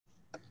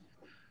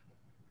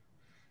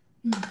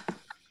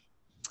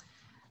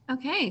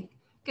Okay,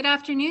 good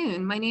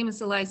afternoon. My name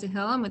is Eliza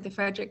Hill. I'm with the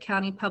Frederick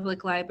County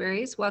Public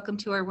Libraries. Welcome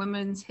to our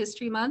Women's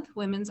History Month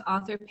Women's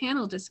Author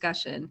Panel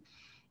discussion.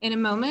 In a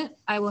moment,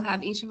 I will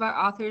have each of our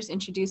authors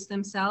introduce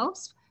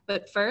themselves,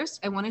 but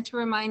first, I wanted to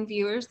remind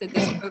viewers that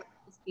this program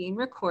is being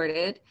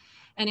recorded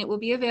and it will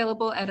be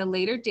available at a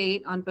later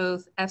date on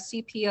both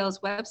FCPL's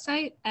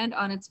website and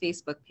on its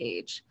Facebook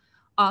page.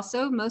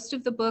 Also, most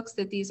of the books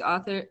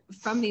that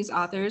from these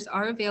authors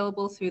are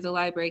available through the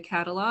library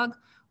catalog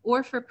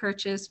or for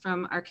purchase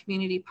from our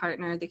community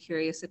partner, the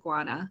Curious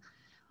Iguana.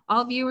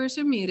 All viewers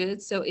are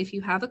muted, so if you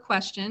have a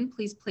question,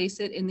 please place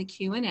it in the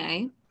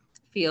Q&A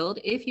field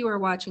if you are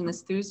watching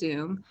this through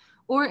Zoom,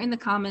 or in the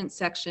comments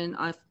section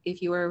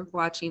if you are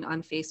watching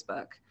on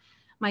Facebook.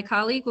 My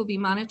colleague will be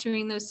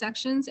monitoring those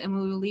sections and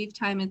we will leave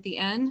time at the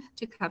end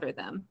to cover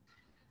them.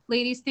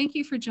 Ladies, thank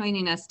you for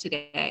joining us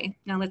today.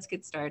 Now let's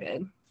get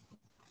started.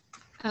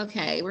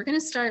 Okay, we're going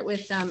to start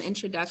with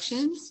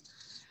introductions.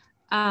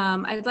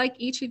 I'd like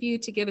each of you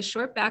to give a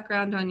short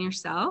background on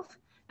yourself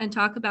and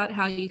talk about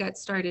how you got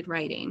started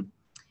writing.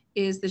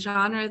 Is the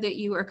genre that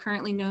you are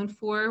currently known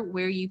for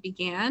where you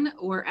began,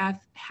 or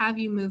have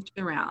you moved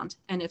around?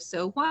 And if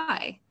so,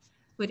 why?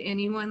 Would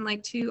anyone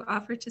like to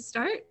offer to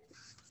start?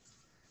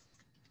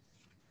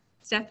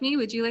 Stephanie,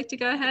 would you like to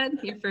go ahead?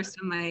 You're first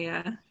on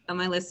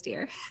my list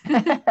here.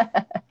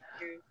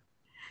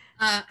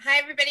 Hi,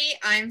 everybody.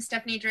 I'm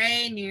Stephanie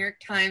Dray, New York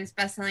Times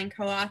bestselling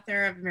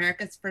co-author of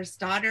America's First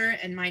Daughter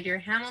and My Dear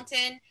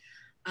Hamilton.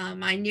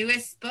 My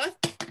newest book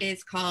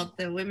is called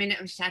The Women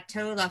of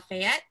Chateau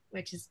Lafayette,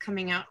 which is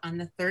coming out on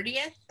the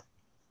 30th.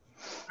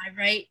 I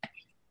write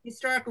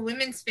historical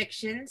women's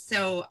fiction,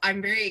 so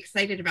I'm very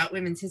excited about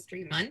Women's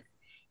History Month,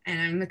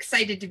 and I'm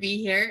excited to be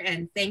here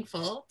and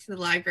thankful to the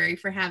library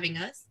for having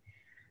us.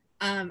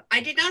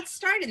 I did not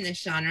start in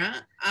this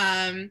genre.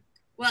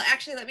 Well,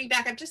 actually, let me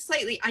back up just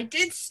slightly. I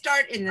did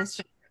start in this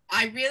genre.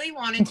 I really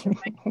wanted to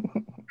write a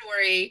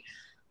story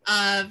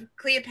of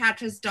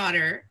Cleopatra's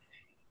daughter,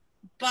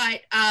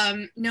 but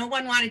no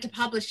one wanted to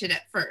publish it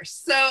at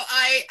first. So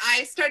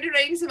I started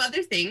writing some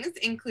other things,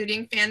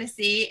 including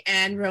fantasy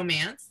and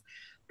romance.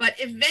 But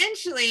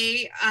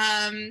eventually,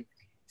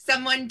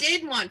 someone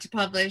did want to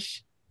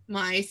publish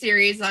my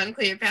series on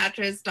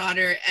Cleopatra's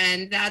daughter,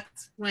 and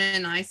that's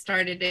when I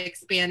started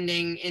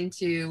expanding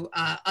into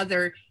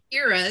other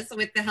eras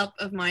with the help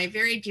of my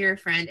very dear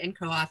friend and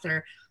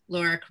co-author,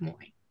 Laura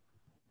Kamoie.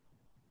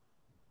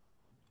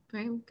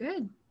 Very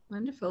good.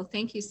 Wonderful.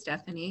 Thank you,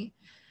 Stephanie.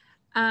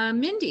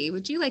 Mindy,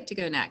 would you like to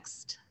go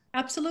next?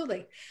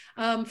 Absolutely.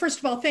 First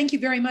of all, thank you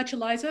very much,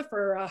 Eliza,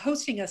 for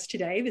hosting us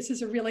today. This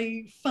is a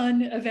really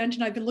fun event,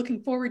 and I've been looking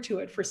forward to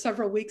it for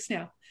several weeks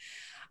now.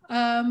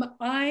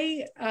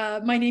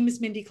 My name is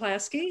Mindy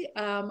Klasky.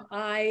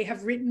 I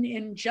have written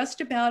in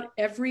just about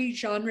every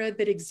genre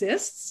that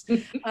exists.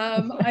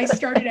 I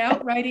started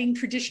out writing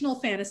traditional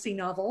fantasy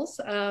novels,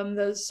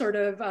 those sort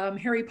of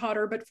Harry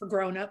Potter, but for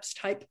grown-ups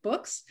type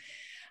books.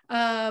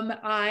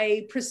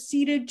 I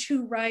proceeded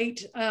to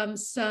write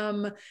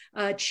some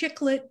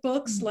chick lit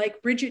books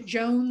like Bridget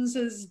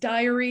Jones's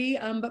Diary,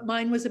 but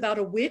mine was about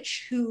a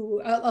witch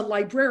a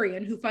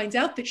librarian who finds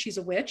out that she's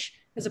a witch,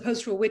 as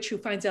opposed to a witch who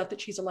finds out that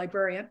she's a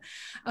librarian.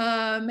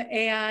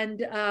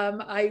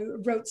 I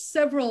wrote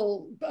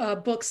several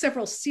books,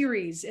 several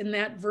series in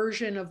that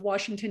version of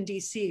Washington,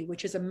 D.C.,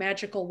 which is a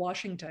magical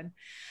Washington.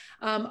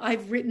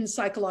 I've written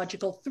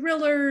psychological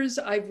thrillers.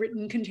 I've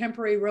written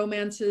contemporary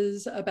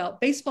romances about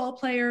baseball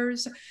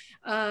players.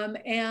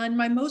 And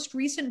my most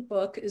recent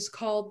book is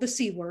called The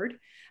C Word.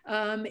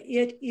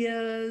 It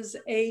is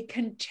a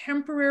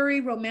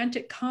contemporary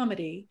romantic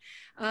comedy,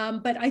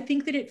 but I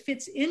think that it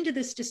fits into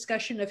this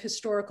discussion of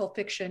historical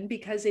fiction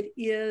because it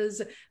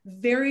is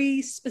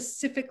very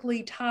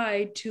specifically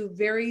tied to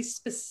very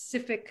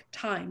specific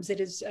times.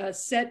 It is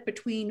set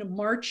between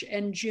March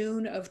and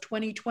June of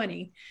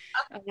 2020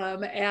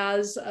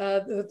 as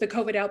the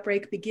COVID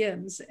outbreak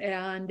begins.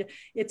 And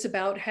it's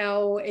about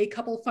how a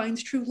couple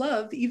finds true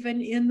love even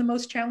in the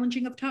most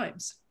challenging of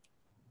times.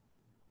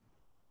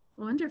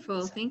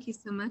 Wonderful. Thank you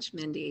so much,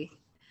 Mindy.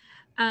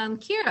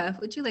 Kira,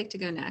 would you like to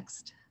go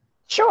next?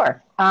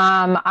 Sure.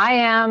 I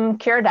am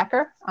Kira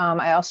Decker.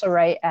 I also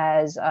write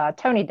as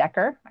Tony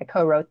Decker. I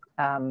co-wrote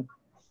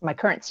my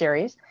current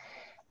series.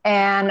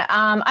 And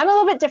I'm a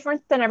little bit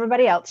different than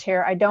everybody else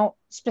here. I don't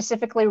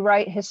specifically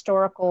write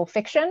historical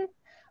fiction,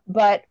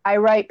 but I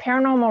write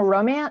paranormal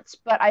romance,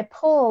 but I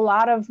pull a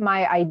lot of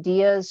my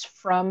ideas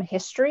from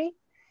history.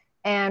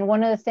 And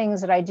one of the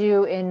things that I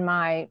do in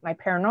my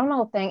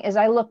paranormal thing is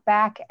I look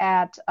back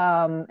at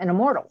an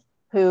immortal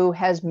who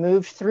has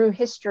moved through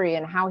history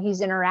and how he's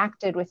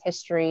interacted with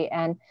history.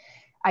 And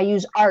I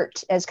use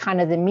art as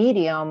kind of the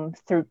medium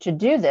to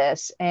do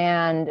this.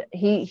 And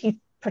he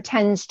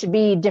pretends to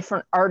be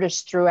different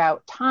artists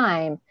throughout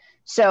time.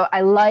 So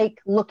I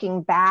like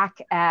looking back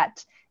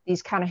at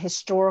these kind of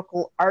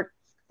historical art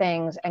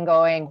things and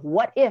going,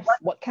 what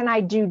can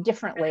I do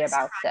differently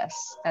about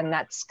this? And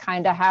that's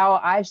kind of how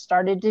I've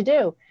started to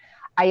do.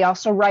 I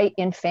also write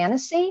in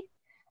fantasy.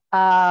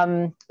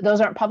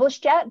 Those aren't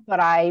published yet, but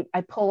I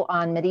pull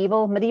on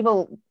medieval.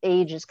 Medieval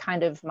age is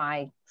kind of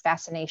my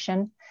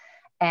fascination,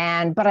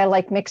 but I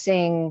like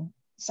mixing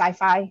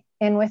sci-fi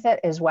in with it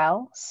as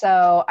well.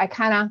 So I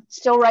kind of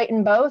still write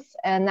in both,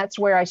 and that's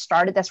where I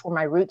started. That's where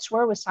my roots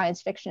were, with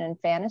science fiction and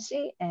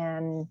fantasy,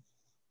 and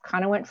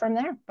kind of went from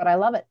there. But I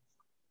love it.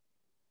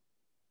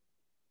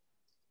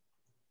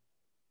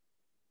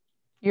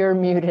 You're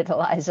muted,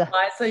 Eliza.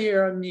 Eliza,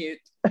 you're on mute.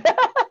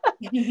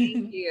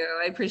 Thank you.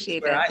 I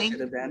appreciate that. I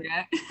should have been.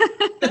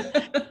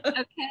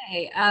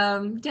 Okay.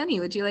 Denny,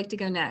 would you like to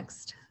go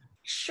next?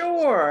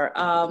 Sure.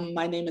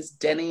 My name is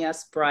Denny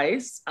S.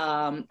 Bryce.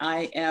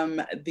 I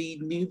am the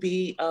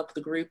newbie of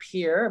the group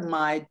here.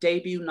 My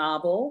debut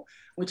novel,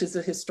 which is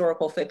a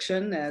historical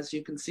fiction, as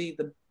you can see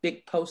the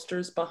big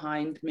posters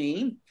behind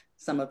me.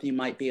 Some of you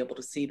might be able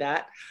to see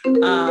that.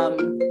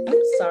 I'm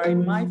sorry,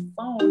 my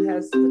phone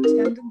has the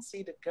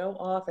tendency to go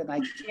off and I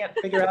can't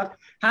figure out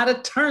how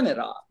to turn it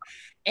off.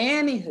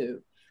 Anywho,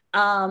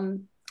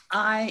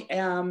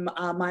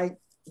 my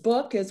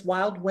book is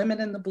Wild Women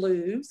in the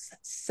Blues,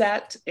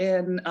 set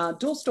in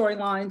dual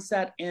storyline,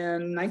 set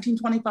in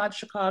 1925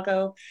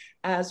 Chicago,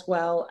 as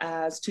well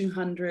as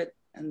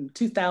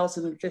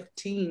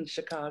 2015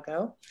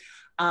 Chicago.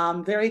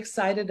 Very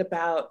excited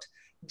about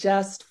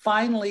just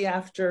finally,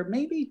 after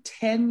maybe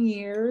 10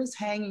 years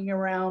hanging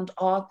around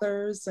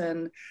authors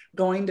and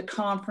going to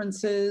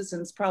conferences,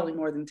 and it's probably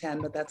more than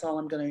 10, but that's all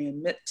I'm going to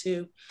admit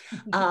to.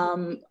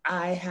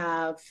 I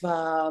have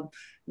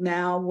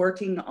now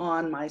working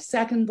on my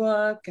second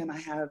book, and I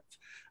have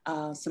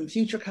some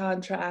future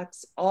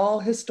contracts, all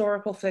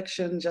historical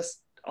fiction,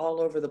 just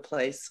all over the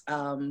place.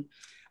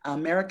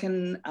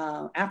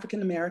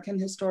 African-American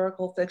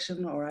historical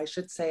fiction, or I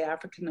should say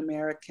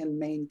African-American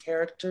main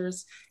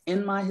characters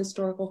in my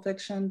historical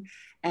fiction.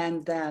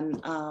 And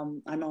then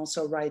I'm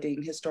also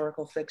writing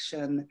historical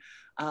fiction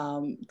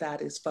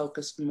that is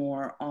focused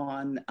more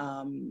on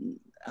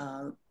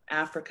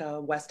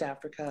Africa, West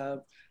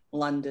Africa,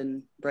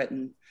 London,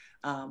 Britain,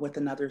 with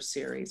another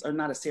series, or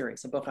not a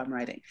series, a book I'm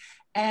writing.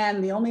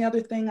 And the only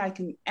other thing I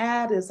can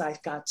add is I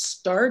got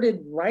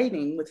started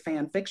writing with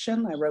fan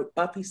fiction. I wrote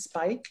Buffy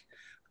Spike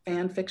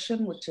fan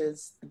fiction, which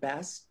is the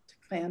best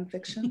fan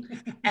fiction.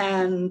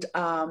 And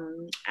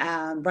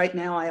right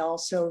now I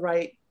also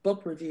write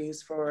book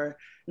reviews for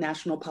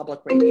National Public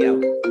Radio.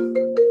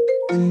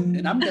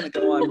 And I'm going to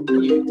go on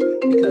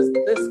mute because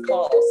this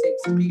call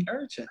seems to be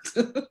urgent.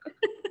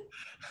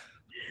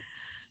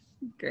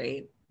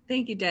 Great.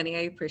 Thank you, Denny.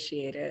 I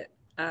appreciate it.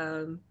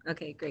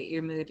 Okay, great.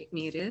 You're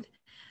muted.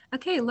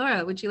 Okay,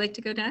 Laura, would you like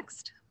to go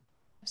next?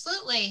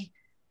 Absolutely.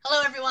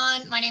 Hello,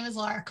 everyone. My name is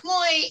Laura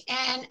Kamoie,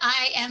 and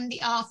I am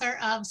the author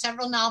of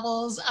several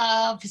novels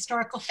of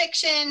historical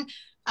fiction,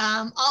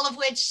 all of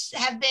which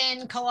have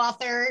been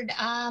co-authored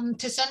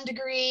to some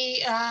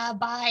degree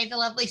by the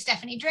lovely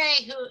Stephanie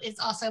Dray, who is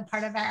also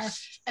part of our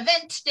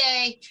event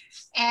today.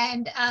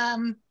 And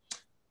I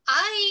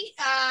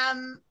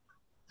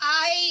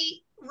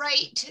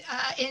write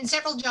in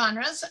several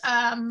genres.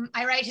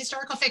 I write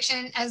historical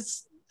fiction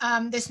as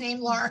this name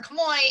Laura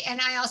Kamoie, and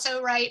I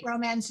also write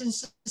romance and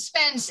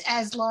suspense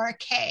as Laura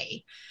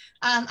K.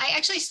 I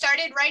actually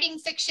started writing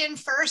fiction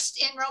first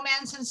in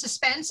romance and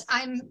suspense.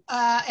 I'm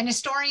an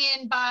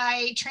historian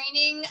by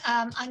training.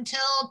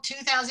 Until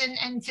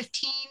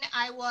 2015,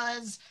 I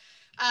was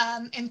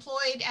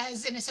employed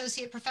as an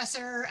associate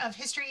professor of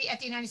history at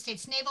the United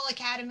States Naval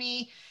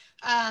Academy.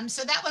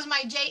 So that was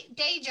my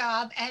day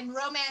job, and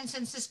romance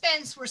and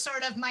suspense were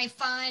sort of my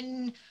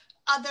fun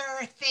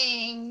other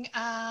thing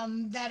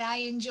that I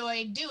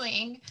enjoyed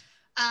doing.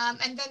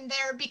 And then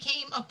there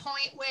became a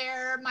point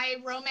where my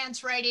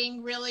romance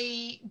writing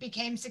really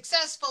became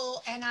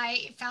successful, and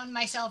I found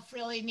myself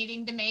really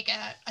needing to make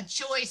a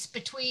choice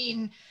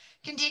between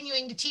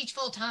continuing to teach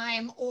full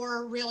time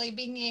or really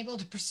being able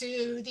to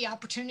pursue the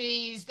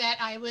opportunities that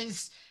I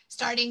was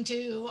starting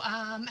to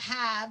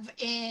have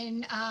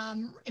in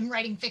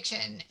writing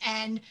fiction.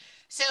 And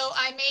so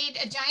I made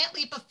a giant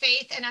leap of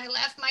faith, and I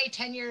left my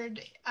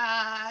tenured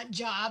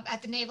job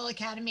at the Naval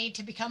Academy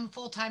to become a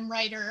full-time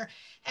writer.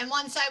 And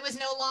once I was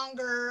no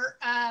longer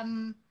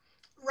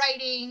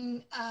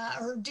writing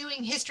or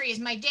doing history as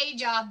my day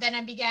job, then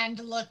I began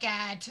to look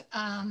at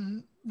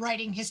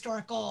writing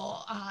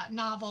historical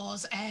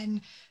novels. And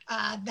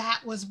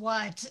that was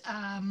what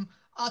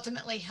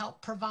ultimately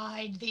helped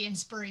provide the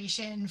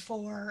inspiration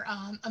for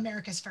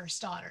America's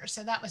First Daughter.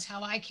 So that was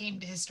how I came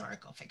to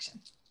historical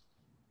fiction.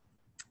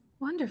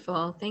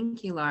 Wonderful.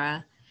 Thank you,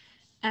 Laura.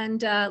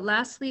 And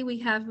lastly, we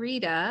have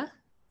Rita.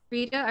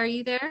 Rita, are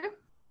you there?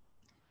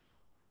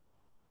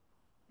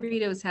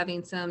 Rita was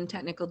having some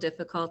technical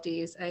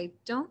difficulties. I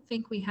don't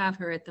think we have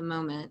her at the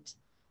moment.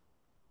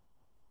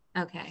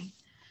 Okay.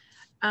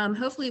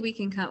 Hopefully we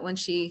can cut once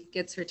she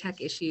gets her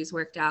tech issues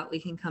worked out, we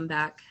can come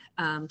back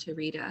to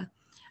Rita.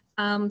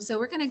 So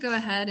we're going to go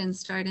ahead and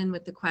start in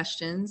with the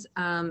questions.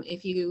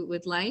 If you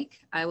would like,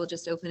 I will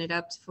just open it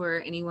up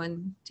for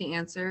anyone to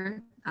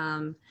answer.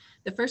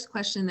 The first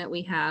question that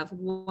we have,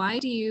 why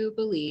do you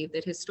believe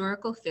that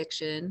historical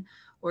fiction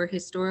or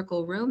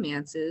historical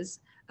romances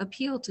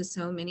appeal to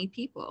so many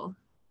people?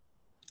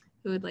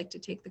 Who would like to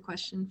take the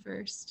question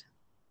first?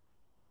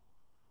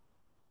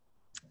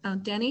 Oh,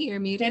 Denny, you're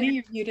muted. Denny,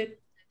 you're muted.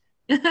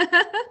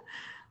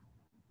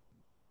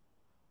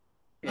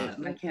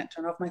 I can't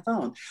turn off my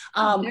phone.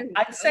 There we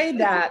I'd go. say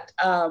that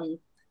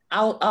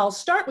I'll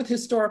start with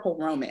historical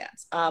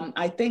romance.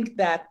 I think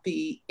that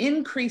the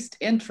increased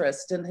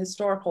interest in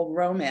historical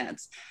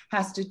romance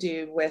has to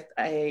do with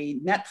a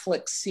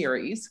Netflix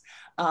series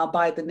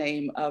by the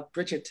name of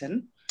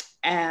Bridgerton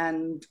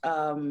and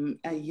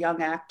a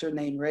young actor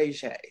named Ray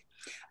J.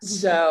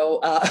 So,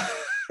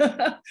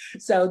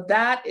 so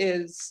that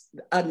is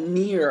a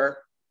near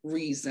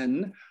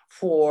reason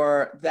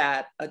for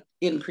that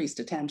increased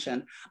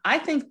attention. I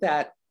think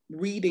that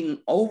reading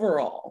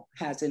overall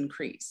has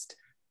increased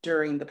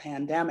during the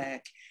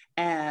pandemic,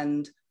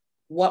 and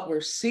what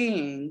we're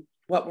seeing,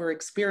 what we're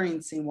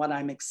experiencing, what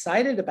I'm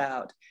excited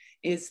about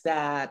is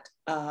that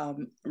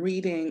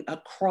reading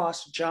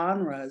across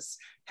genres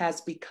has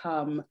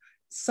become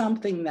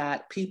something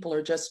that people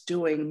are just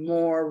doing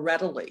more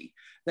readily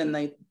than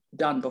they've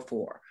done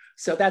before.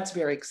 So that's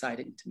very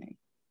exciting to me.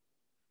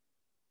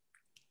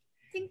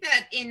 I think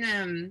that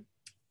in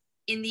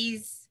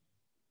these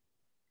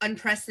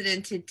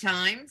unprecedented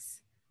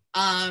times,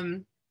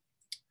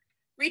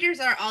 readers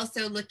are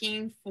also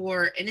looking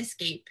for an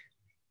escape.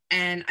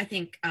 And I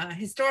think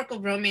historical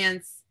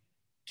romance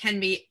can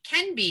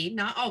be,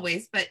 not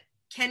always, but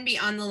can be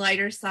on the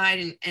lighter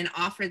side and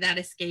offer that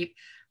escape.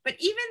 But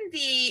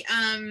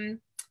even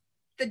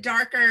the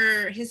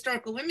darker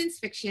historical women's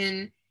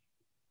fiction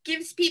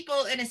gives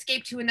people an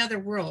escape to another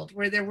world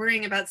where they're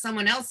worrying about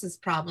someone else's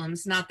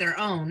problems, not their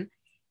own.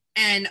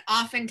 And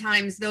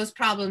oftentimes those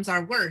problems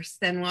are worse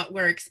than what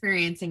we're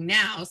experiencing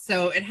now.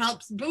 So it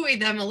helps buoy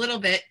them a little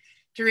bit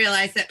to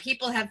realize that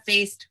people have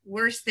faced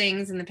worse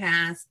things in the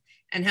past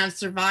and have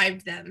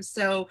survived them.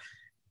 So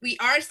we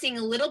are seeing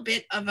a little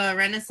bit of a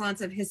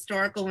renaissance of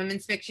historical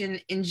women's fiction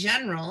in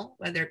general,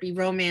 whether it be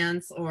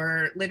romance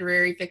or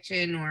literary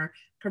fiction or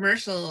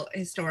commercial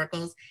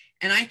historicals.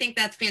 And I think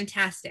that's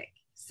fantastic.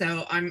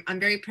 So I'm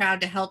very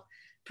proud to help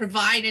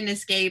provide an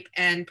escape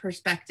and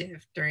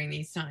perspective during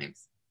these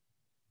times.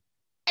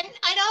 And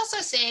I'd also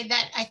say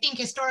that I think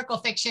historical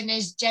fiction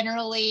is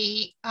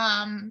generally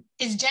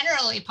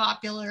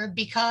popular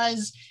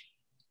because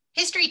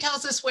history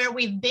tells us where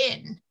we've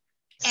been,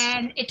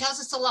 and it tells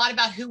us a lot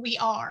about who we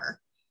are.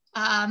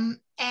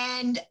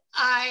 And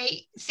I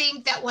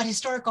think that what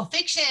historical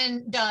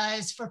fiction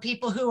does for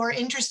people who are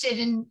interested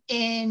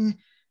in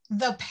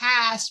the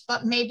past,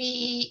 but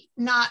maybe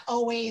not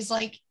always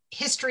like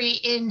history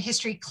in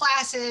history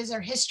classes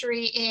or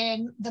history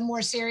in the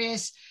more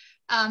serious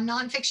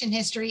nonfiction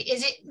history,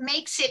 is it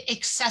makes it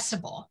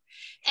accessible,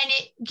 and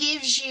it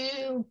gives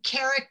you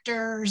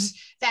characters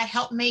that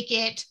help make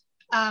it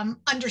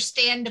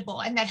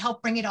understandable and that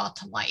help bring it all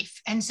to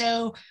life. And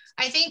so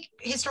I think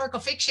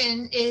historical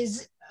fiction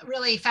is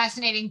really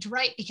fascinating to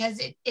write because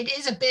it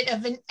is a bit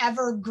of an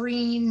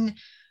evergreen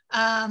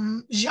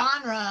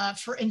genre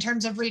in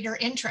terms of reader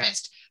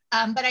interest.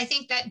 But I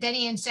think that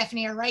Denny and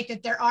Stephanie are right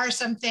that there are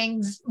some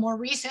things more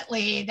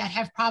recently that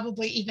have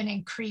probably even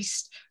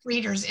increased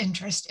readers'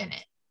 interest in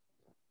it.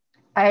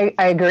 I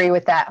agree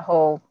with that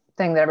whole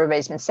thing that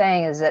everybody's been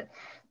saying, is that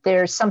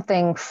there's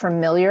something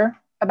familiar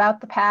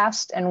about the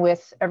past, and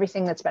with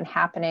everything that's been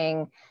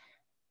happening,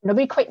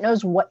 nobody quite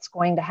knows what's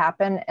going to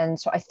happen. And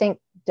so I think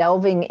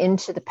delving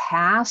into the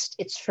past,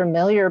 it's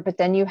familiar, but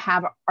then you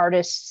have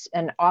artists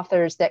and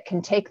authors that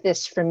can take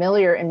this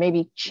familiar and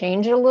maybe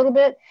change it a little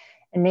bit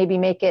and maybe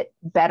make it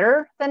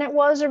better than it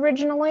was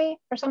originally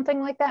or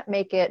something like that,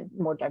 make it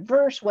more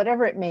diverse,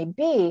 whatever it may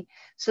be,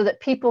 so that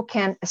people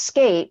can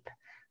escape,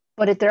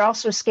 but if they're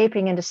also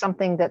escaping into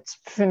something that's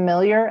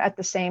familiar at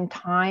the same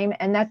time,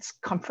 and that's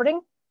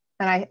comforting.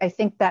 And I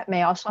think that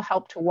may also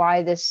help to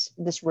why this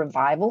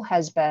revival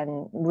has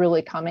been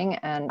really coming,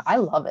 and I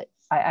love it.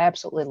 I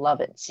absolutely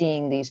love it,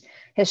 seeing these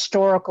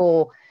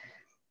historical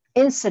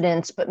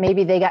incidents, but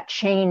maybe they got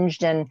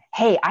changed and,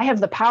 hey, I have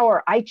the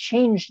power, I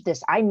changed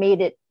this, I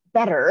made it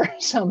better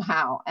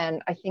somehow.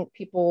 And I think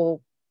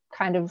people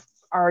kind of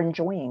are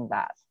enjoying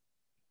that.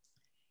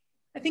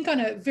 I think on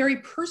a very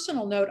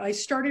personal note, I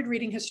started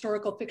reading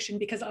historical fiction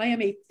because I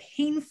am a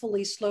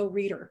painfully slow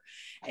reader.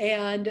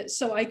 And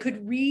so I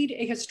could read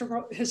a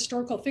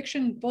historical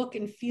fiction book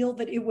and feel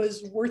that it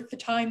was worth the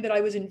time that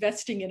I was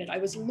investing in it. I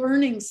was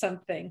learning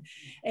something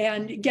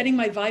and getting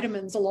my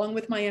vitamins along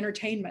with my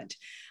entertainment.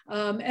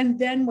 And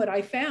then what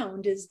I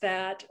found is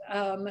that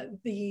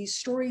the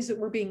stories that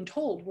were being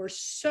told were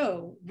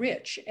so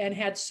rich and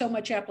had so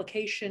much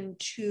application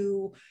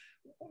to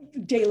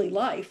daily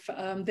life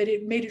that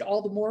it made it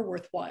all the more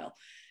worthwhile.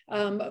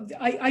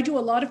 I do a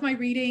lot of my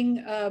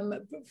reading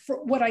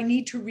for what I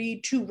need to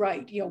read to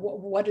write, you know,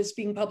 what is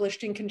being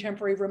published in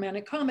contemporary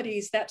romantic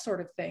comedies, that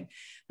sort of thing.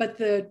 But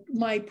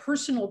my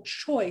personal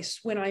choice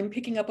when I'm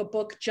picking up a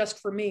book just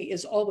for me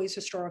is always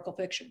historical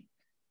fiction.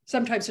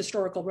 Sometimes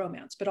historical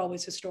romance, but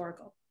always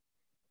historical.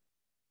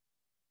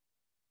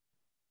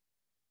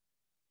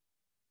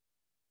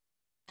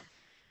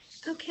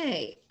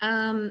 Okay.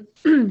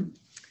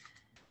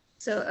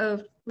 So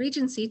a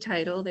Regency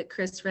title that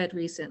Chris read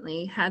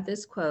recently had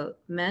this quote,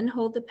 "Men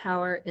hold the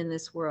power in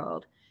this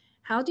world."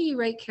 How do you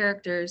write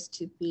characters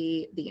to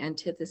be the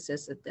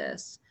antithesis of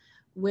this?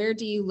 Where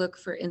do you look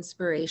for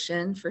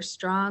inspiration for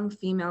strong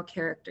female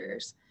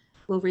characters?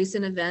 Will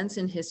recent events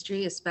in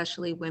history,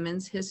 especially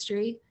women's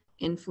history,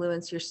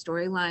 influence your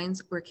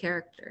storylines or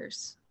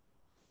characters?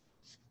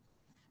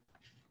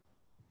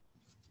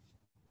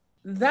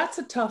 That's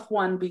a tough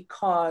one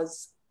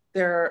because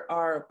there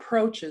are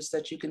approaches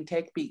that you can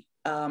take.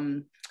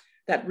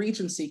 That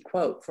Regency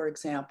quote, for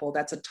example,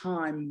 that's a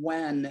time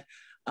when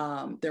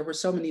there were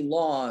so many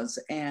laws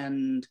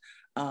and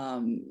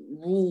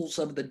rules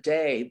of the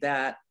day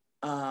that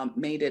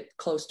made it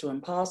close to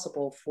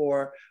impossible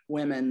for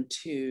women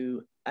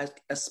to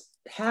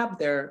have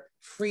their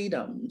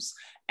freedoms.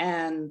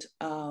 And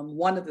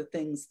one of the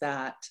things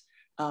that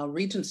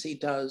Regency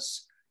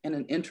does in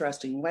an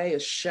interesting way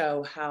is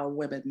show how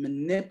women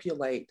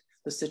manipulate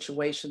the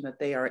situation that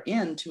they are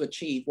in to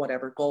achieve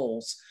whatever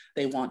goals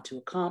they want to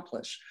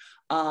accomplish.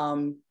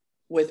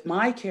 With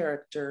my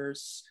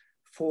characters,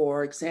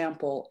 for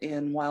example,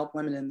 in Wild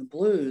Women in the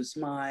Blues,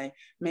 my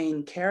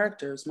main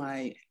characters,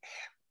 my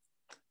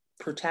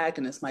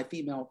protagonists, my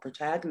female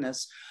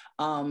protagonists,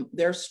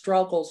 their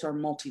struggles are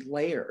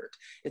multi-layered.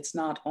 It's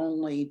not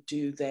only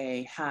do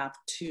they have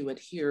to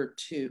adhere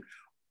to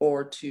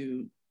or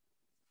to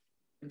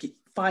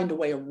find a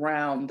way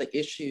around the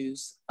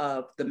issues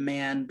of the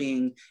man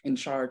being in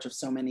charge of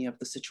so many of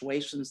the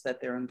situations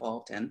that they're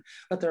involved in,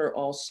 but there are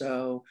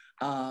also,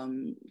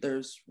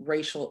 there's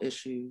racial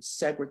issues,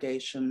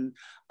 segregation,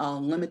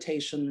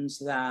 limitations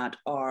that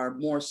are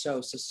more so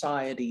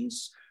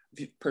society's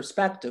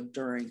perspective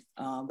during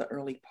the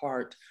early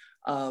part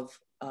of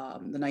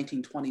the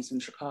 1920s in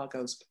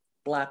Chicago's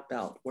Black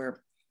Belt,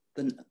 where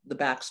the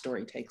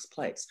backstory takes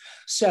place.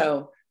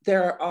 So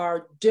there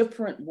are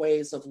different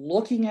ways of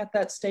looking at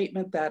that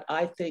statement that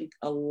I think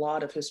a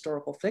lot of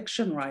historical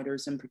fiction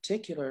writers in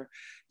particular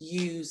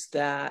use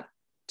that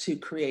to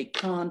create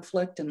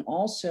conflict and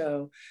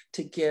also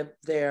to give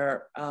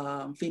their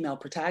female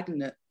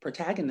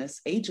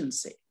protagonists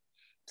agency.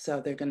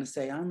 So they're going to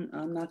say,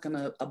 I'm not going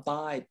to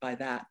abide by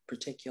that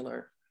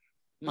particular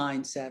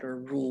mindset or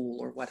rule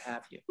or what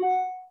have you.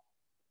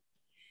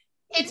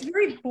 It's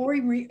very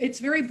boring. It's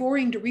very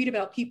boring to read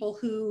about people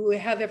who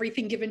have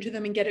everything given to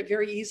them and get it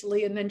very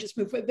easily and then just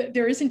move.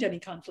 There isn't any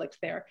conflict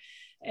there.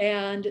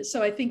 And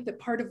so I think that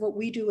part of what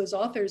we do as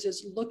authors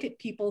is look at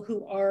people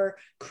who are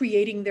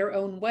creating their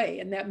own way.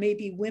 And that may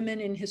be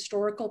women in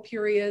historical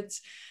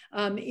periods.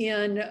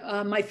 In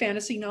my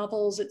fantasy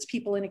novels, it's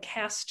people in a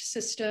caste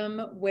system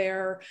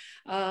where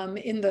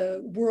in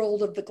the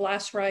world of the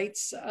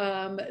Glasswrights,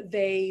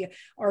 they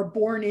are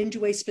born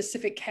into a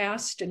specific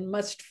caste and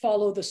must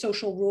follow the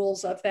social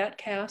rules of that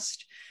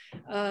caste.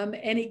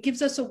 And it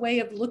gives us a way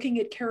of looking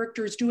at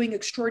characters doing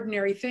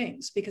extraordinary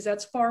things, because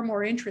that's far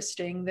more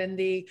interesting than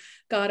the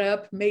got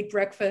up, made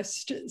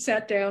breakfast,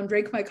 sat down,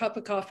 drank my cup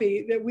of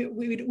coffee.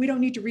 We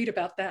don't need to read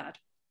about that.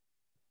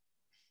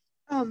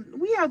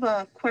 We have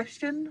a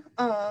question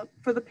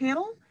for the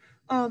panel.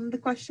 The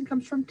question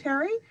comes from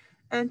Terry,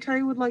 and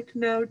Terry would like to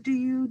know, do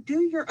you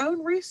do your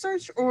own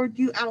research or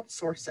do you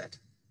outsource it?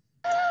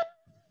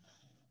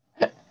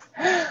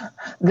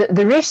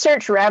 The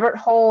research rabbit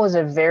hole is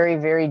a very,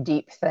 very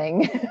deep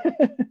thing.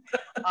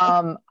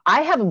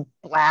 I have a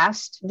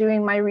blast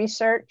doing my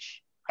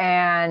research.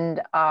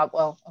 And,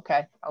 well,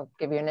 okay, I'll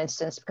give you an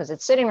instance because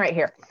it's sitting right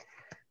here.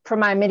 For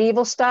my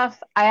medieval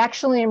stuff, I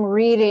actually am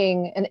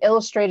reading an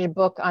illustrated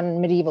book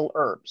on medieval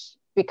herbs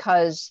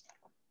because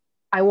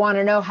I want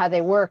to know how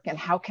they work and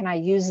how can I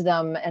use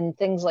them and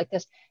things like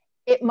this.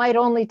 It might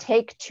only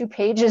take 2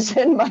 pages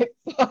in my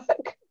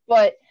book,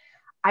 but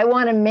I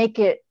want to make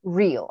it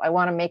real. I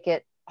want to make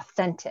it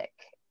authentic.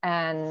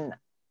 And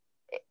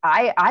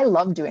I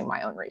love doing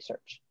my own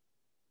research.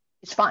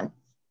 It's fun.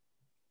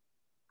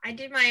 I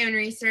did my own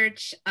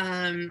research,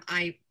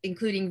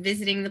 including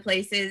visiting the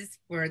places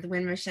for the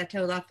Women of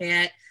Chateau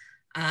Lafayette.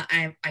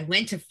 I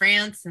went to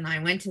France and I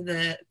went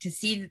to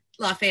see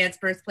Lafayette's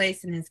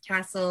birthplace and his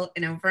castle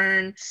in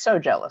Auvergne. So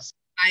jealous.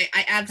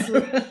 I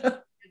absolutely,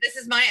 this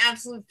is my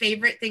absolute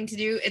favorite thing to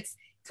do. It's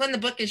when the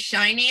book is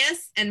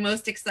shiniest and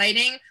most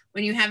exciting,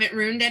 when you haven't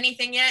ruined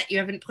anything yet, you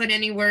haven't put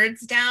any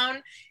words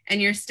down,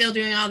 and you're still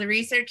doing all the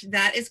research.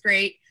 That is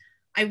great.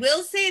 I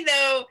will say,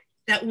 though,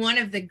 that one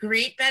of the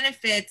great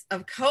benefits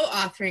of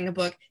co-authoring a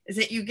book is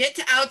that you get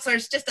to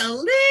outsource just a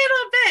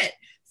little bit.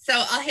 So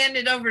I'll hand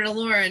it over to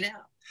Laura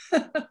now.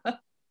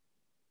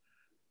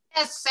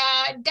 Yes,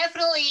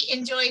 definitely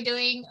enjoy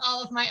doing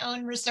all of my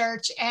own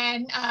research.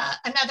 And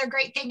another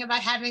great thing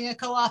about having a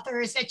co-author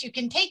is that you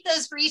can take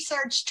those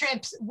research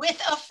trips with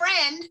a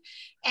friend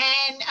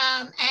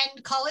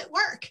and call it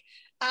work.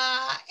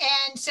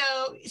 And so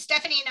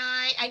Stephanie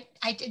and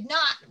I did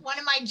not, one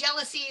of my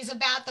jealousies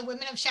about the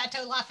Women of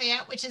Chateau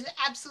Lafayette, which is an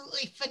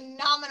absolutely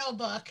phenomenal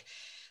book,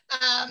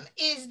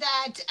 is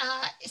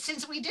that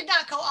since we did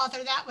not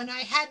co-author that one, I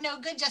had no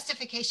good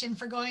justification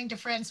for going to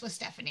France with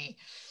Stephanie.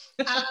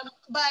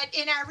 But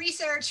in our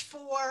research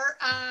for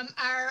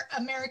our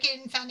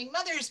American Founding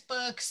Mothers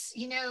books,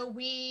 you know,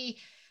 we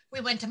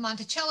went to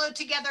Monticello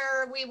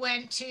together. We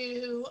went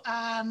to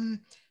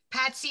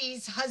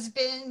Patsy's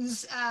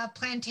husband's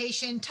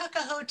plantation,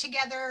 Tuckahoe,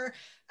 together.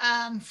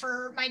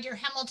 For My Dear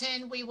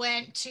Hamilton, we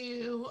went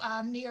to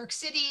New York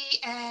City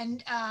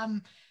and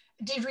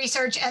did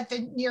research at the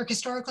New York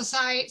Historical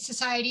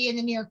Society and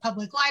the New York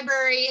Public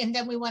Library. And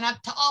then we went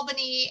up to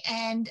Albany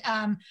and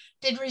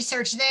did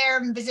research there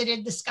and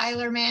visited the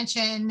Schuyler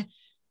Mansion.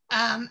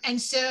 And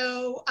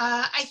so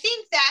I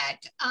think that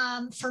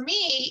for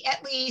me,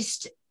 at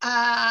least,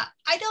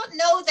 I don't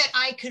know that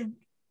I could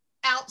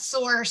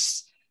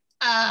outsource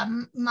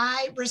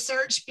my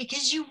research,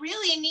 because you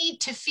really need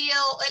to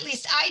feel, at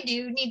least I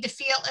do, need to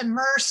feel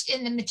immersed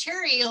in the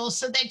material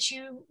so that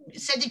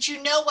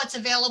you know what's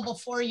available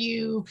for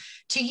you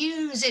to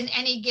use in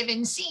any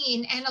given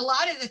scene. And a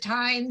lot of the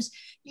times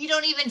you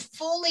don't even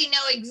fully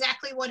know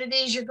exactly what it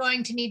is you're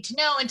going to need to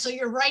know until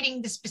you're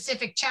writing the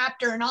specific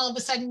chapter, and all of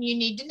a sudden you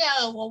need to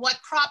know, well,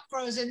 what crop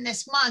grows in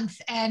this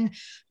month, and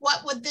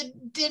what would the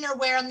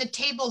dinnerware on the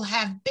table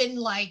have been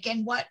like,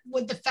 and what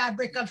would the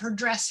fabric of her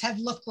dress have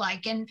looked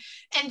like, and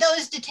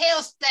those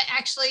details that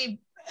actually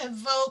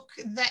evoke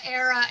the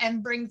era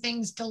and bring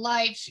things to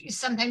life.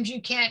 Sometimes you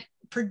can't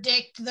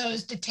predict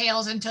those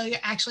details until you're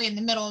actually in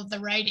the middle of the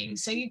writing,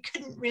 so you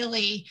couldn't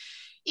really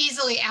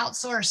easily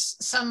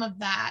outsource some of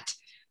that.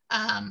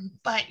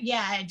 But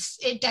yeah,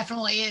 it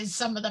definitely is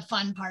some of the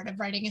fun part of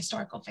writing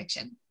historical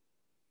fiction.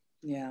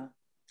 Yeah,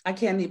 I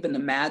can't even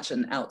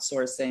imagine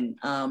outsourcing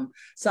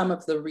some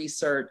of the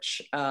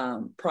research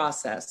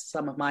process.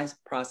 Some of my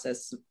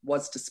process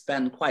was to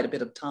spend quite a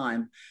bit of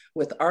time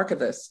with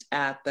archivists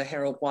at the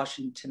Harold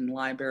Washington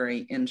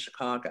Library in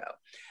Chicago.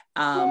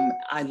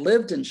 I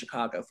lived in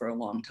Chicago for a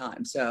long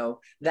time,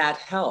 so that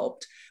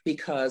helped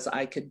because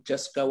I could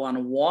just go on a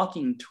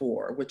walking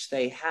tour, which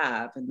they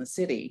have in the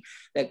city,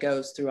 that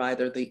goes through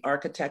either the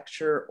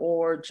architecture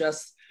or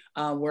just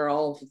where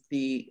all of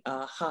the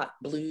hot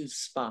blues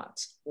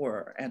spots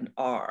were and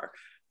are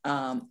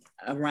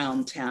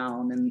around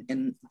town and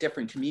in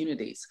different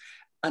communities.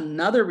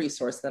 Another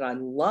resource that I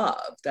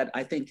love that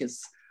I think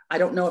is, I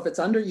don't know if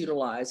it's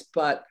underutilized,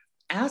 but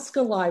ask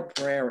a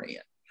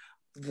librarian.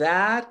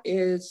 That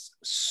is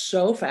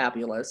so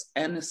fabulous,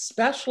 and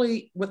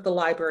especially with the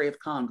Library of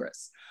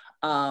Congress.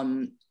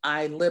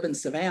 I live in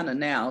Savannah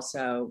now,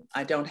 so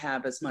I don't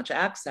have as much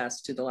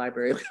access to the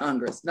Library of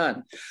Congress,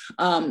 none.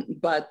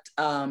 But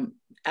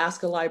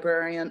ask a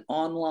librarian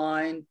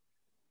online,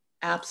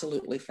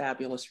 absolutely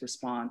fabulous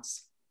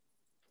response.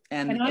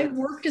 And I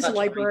worked as a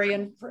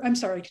librarian I'm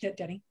sorry,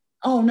 Denny.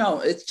 Oh no,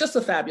 it's just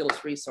a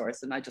fabulous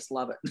resource and I just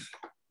love it.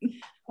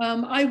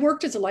 I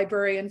worked as a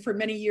librarian for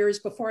many years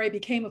before I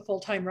became a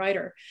full-time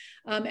writer.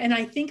 And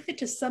I think that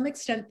to some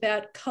extent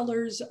that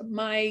colors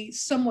my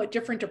somewhat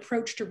different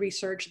approach to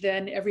research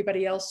than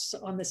everybody else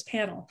on this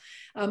panel.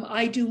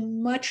 I do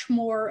much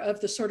more of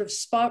the sort of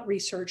spot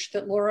research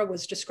that Laura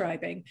was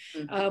describing,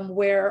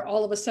 where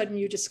all of a sudden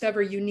you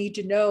discover you need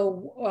to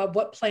know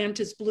what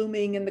plant is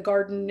blooming in the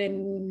garden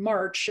in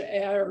March,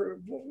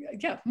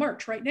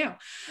 March right now.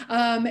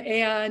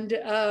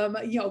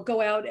 You know, go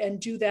out and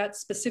do that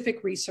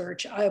specific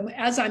research.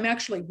 As I'm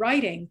actually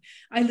writing,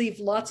 I leave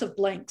lots of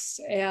blanks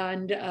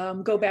and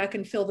go back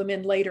and fill them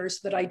in later so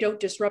that I don't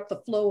disrupt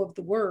the flow of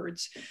the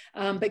words,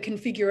 but can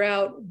figure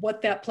out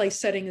what that place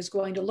setting is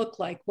going to look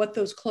like, what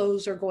those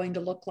clothes are going to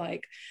look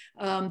like,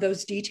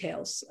 those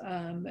details,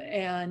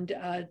 and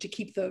to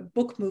keep the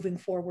book moving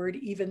forward,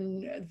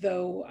 even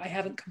though I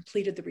haven't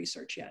completed the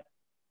research yet.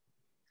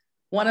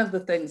 One of the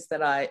things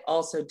that I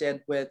also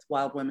did with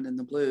Wild Women in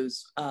the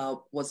Blues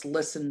was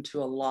listen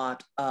to a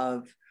lot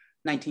of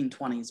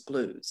 1920s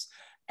blues.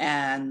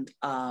 And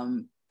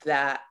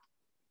that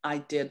I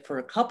did for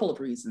a couple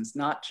of reasons,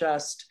 not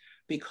just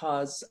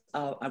because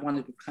I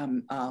wanted to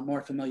become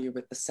more familiar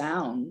with the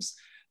sounds,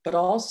 but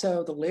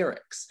also the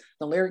lyrics.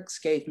 The lyrics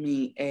gave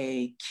me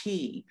a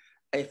key,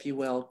 if you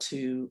will,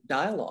 to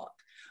dialogue.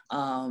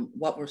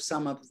 What were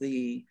some of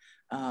the,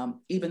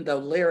 even though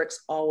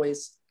lyrics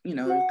always, you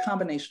know, a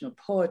combination of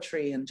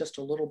poetry and just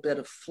a little bit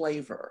of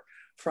flavor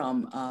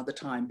from the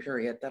time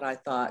period that I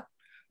thought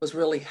was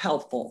really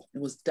helpful.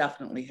 It was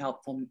definitely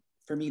helpful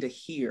for me to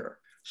hear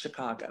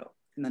Chicago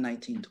in the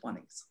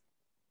 1920s.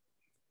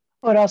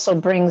 Well, it also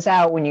brings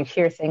out, when you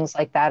hear things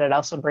like that, it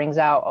also brings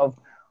out of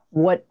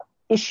what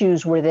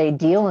issues were they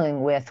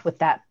dealing with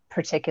that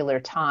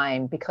particular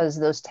time, because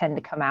those tend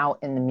to come out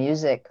in the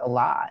music a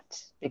lot,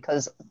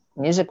 because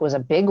music was a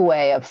big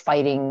way of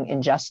fighting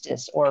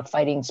injustice or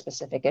fighting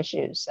specific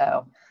issues.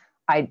 So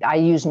I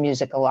use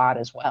music a lot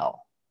as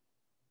well.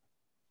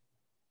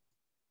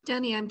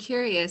 Denny, I'm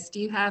curious, do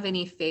you have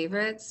any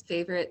favorites,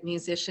 favorite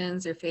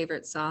musicians or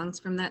favorite songs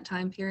from that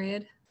time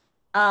period?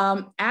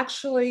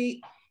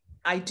 Actually,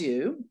 I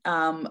do.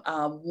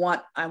 I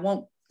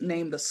won't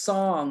name the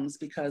songs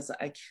because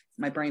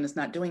my brain is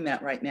not doing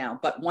that right now,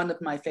 but one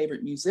of my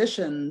favorite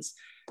musicians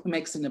who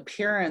makes an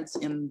appearance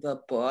in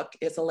the book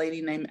is a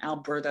lady named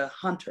Alberta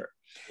Hunter.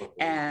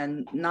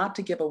 And not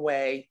to give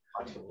away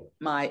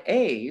my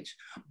age,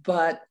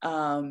 but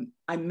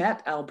I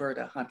met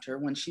Alberta Hunter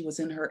when she was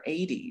in her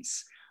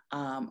 80s.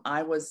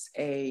 I was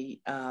a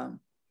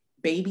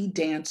baby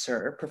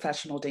dancer,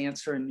 professional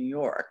dancer in New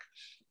York,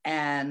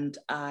 and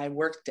I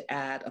worked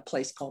at a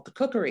place called the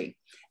Cookery,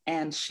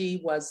 and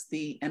she was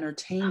the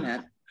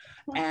entertainment,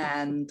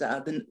 and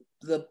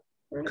the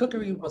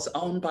Cookery was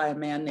owned by a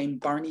man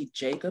named Barney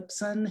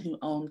Jacobson, who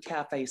owned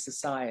Cafe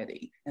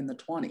Society in the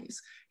 20s.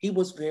 He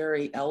was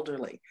very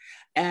elderly.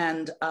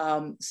 And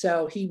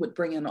so he would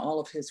bring in all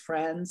of his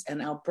friends, and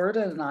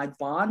Alberta and I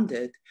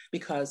bonded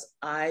because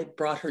I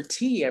brought her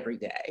tea every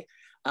day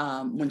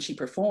when she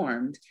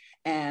performed.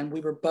 And we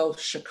were both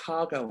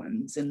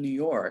Chicagoans in New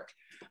York.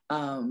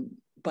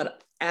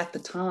 But at the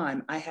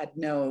time, I had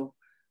no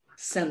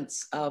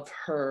sense of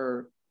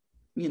her,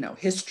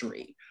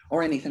 history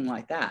or anything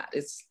like that.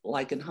 It's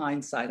like in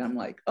hindsight, I'm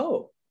like,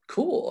 oh,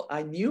 cool.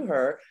 I knew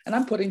her and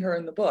I'm putting her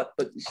in the book,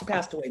 but she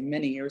passed away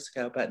many years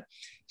ago, but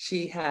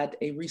she had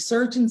a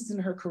resurgence in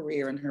her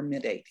career in her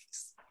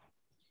mid-80s.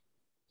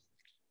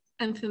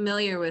 I'm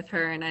familiar with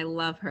her and I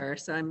love her.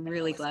 So I'm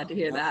really glad to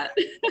hear that.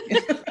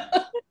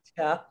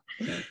 Yeah.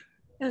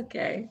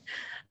 Okay.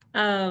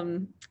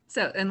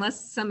 So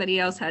unless somebody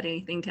else had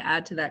anything to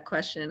add to that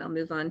question, I'll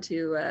move on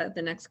to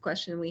the next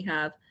question we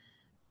have.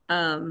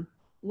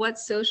 What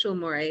social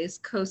mores,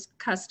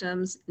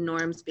 customs,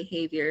 norms,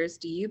 behaviors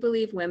do you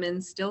believe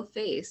women still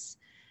face?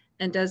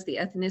 And does the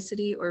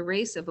ethnicity or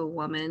race of a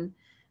woman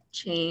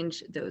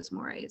change those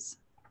mores?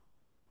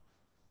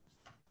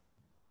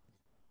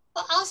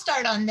 Well, I'll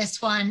start on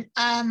this one.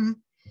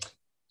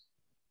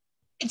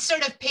 It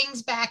sort of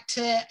pings back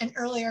to an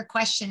earlier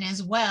question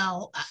as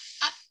well.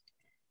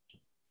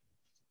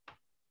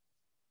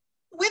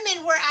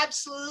 Women were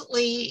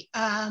absolutely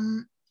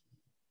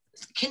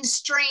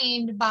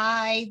constrained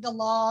by the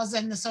laws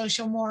and the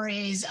social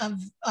mores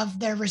of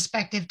their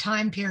respective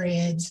time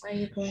periods. Why are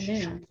you going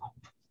in?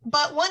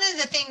 But one of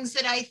the things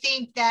that I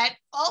think that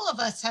all of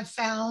us have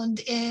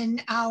found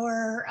in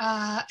our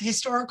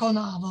historical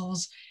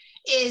novels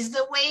is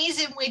the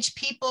ways in which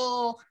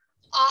people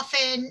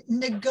often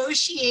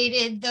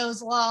negotiated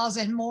those laws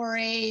and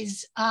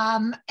mores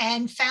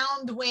and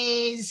found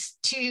ways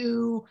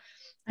to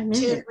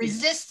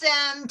resist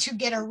them, to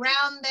get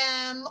around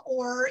them,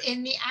 or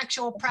in the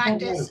actual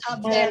practice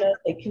of their,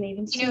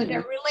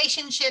 their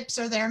relationships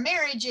or their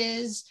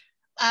marriages,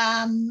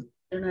 found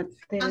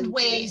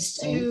ways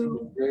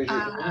to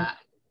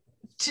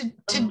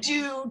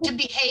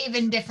behave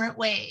in different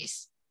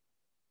ways.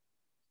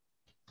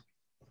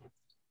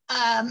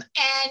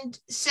 And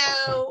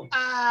so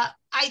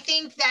I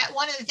think that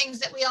one of the things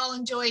that we all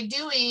enjoy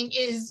doing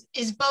is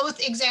both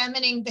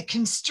examining the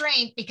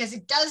constraint, because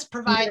it does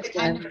provide the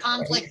kind of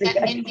conflict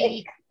that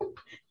Mindy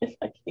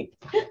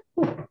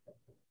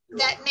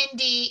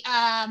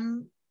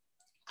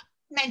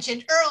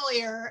mentioned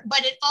earlier,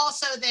 but it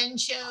also then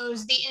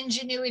shows the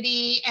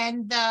ingenuity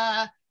and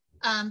the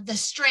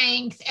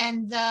strength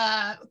and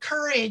the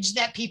courage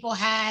that people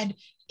had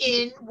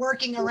in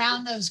working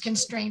around those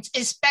constraints,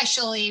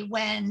 especially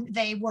when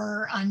they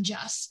were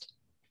unjust.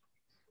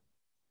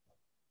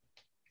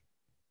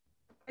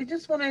 I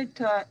just wanted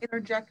to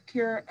interject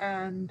here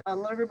and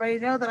let everybody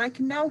know that I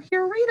can now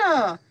hear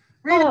Rita.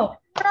 Oh,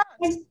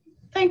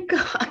 thank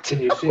God.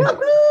 Can you see me?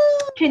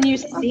 Can you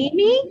see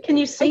me? Can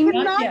you see me?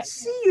 I cannot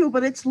see you,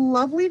 but it's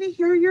lovely to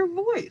hear your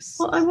voice.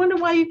 Well, I wonder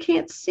why you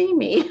can't see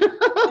me.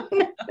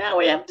 Now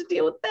we have to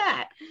deal with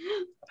that.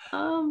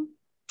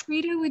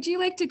 Rita, would you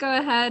like to go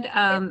ahead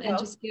and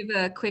just give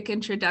a quick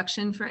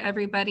introduction for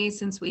everybody,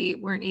 since we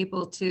weren't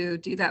able to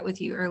do that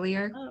with you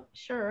earlier? Oh,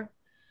 sure.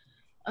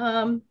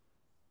 I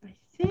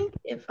think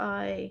if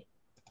I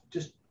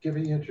just give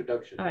an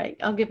introduction. All right,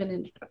 I'll give an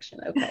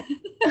introduction. Okay.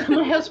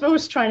 My husband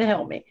was trying to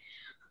help me.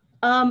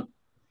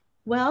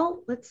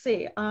 Well, let's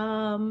see.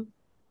 I'm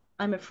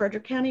a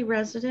Frederick County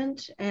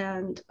resident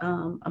and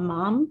a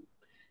mom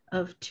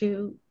of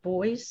 2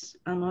 boys.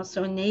 I'm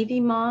also a Navy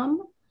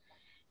mom.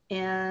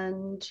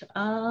 And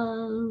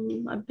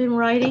I've been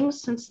writing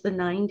since the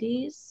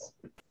 90s.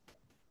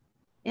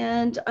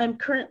 And I'm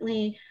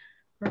currently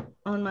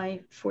on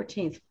my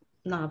 14th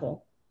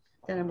novel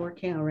that I'm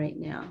working on right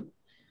now.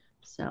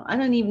 So I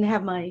don't even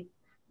have my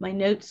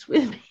notes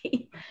with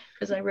me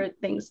because I wrote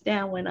things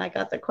down when I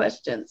got the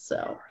questions.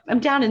 So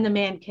I'm down in the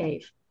man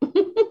cave.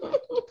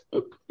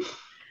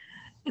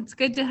 It's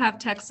good to have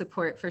tech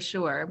support for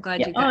sure. I'm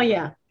glad you got. Oh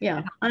yeah.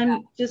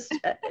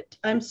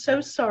 I'm so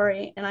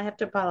sorry, and I have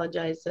to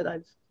apologize that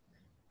I've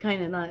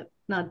kind of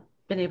not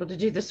been able to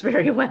do this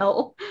very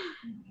well.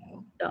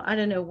 So I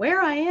don't know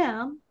where I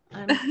am.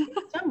 I'm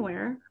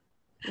somewhere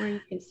where you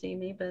can see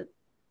me, but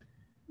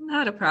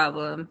not a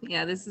problem.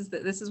 Yeah, this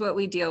is what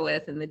we deal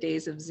with in the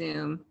days of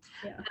Zoom.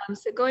 Yeah.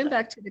 So going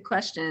back to the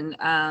question,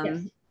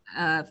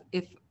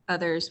 if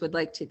others would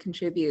like to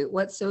contribute,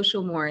 what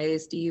social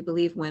mores do you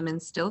believe women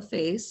still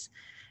face?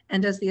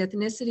 And does the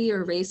ethnicity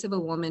or race of a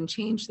woman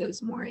change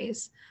those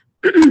mores?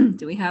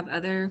 Do we have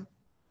other?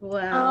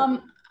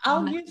 Well,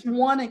 I'll use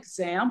one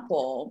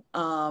example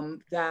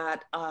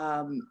that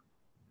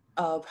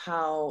of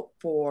how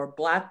for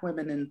Black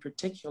women in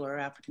particular,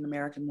 African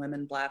American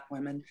women, Black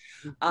women,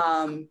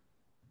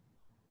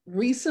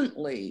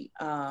 recently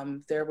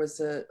there was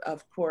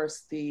of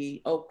course,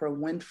 the Oprah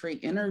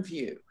Winfrey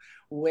interview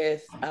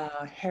with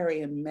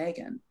Harry and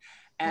Meghan,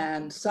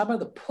 and some of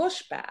the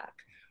pushback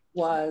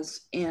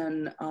was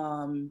in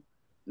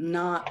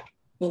not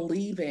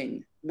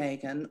believing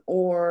Meghan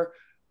or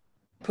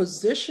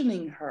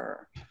positioning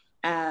her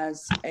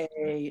as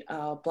a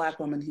Black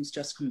woman who's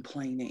just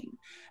complaining.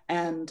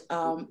 And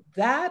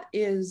that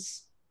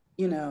is,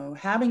 you know,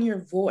 having your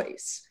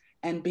voice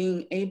and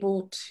being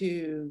able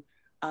to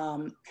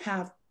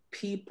have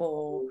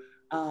people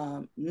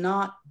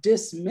not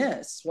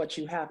dismiss what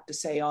you have to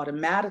say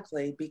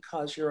automatically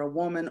because you're a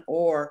woman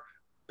or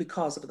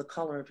because of the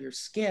color of your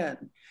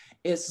skin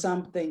is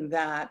something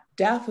that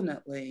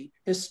definitely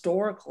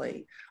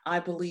historically I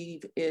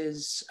believe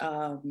is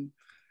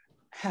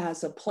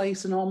has a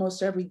place in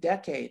almost every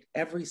decade,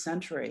 every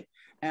century,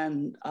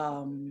 and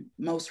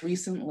most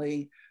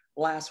recently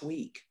last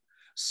week.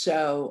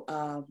 So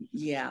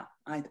yeah,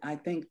 I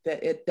think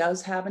that it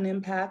does have an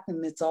impact,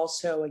 and it's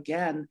also,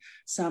 again,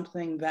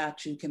 something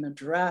that you can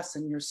address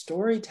in your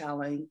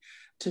storytelling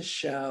to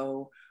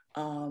show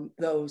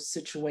those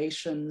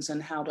situations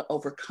and how to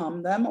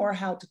overcome them or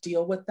how to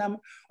deal with them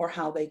or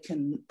how they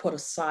can put a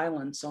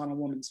silence on a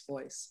woman's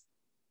voice.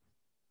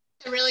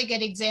 A really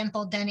good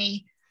example,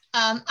 Denny.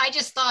 I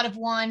just thought of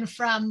one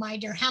from My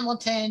Dear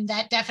Hamilton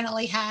that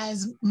definitely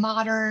has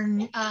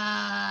modern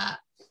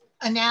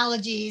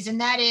analogies, and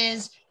that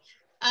is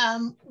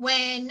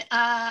when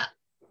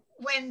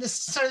the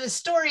sort of the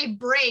story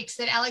breaks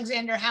that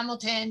Alexander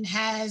Hamilton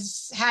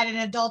has had an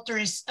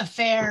adulterous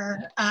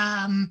affair,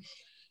 and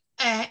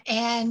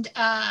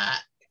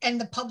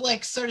the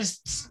public sort of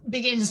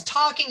begins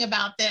talking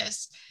about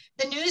this.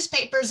 The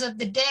newspapers of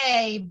the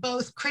day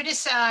both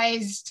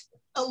criticized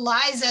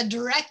Eliza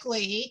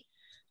directly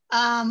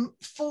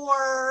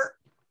for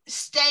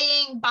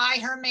staying by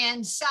her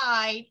man's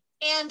side,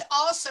 and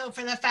also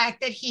for the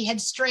fact that he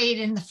had strayed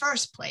in the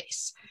first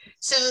place.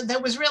 So there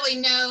was really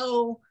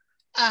no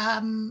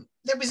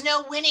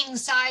winning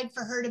side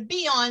for her to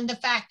be on. The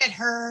fact that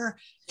her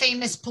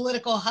famous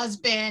political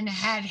husband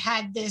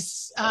had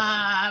this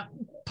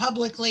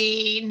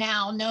publicly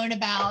now known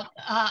about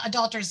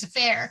adulterous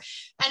affair.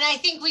 And I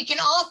think we can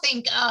all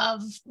think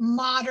of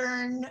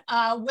modern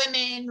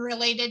women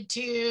related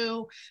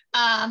to,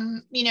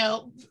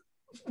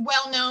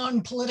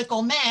 well-known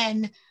political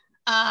men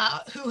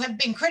who have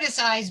been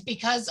criticized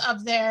because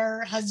of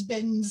their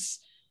husbands'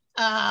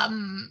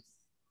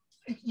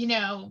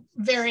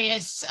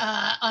 various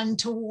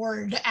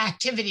untoward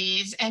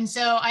activities. And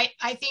so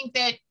I think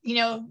that,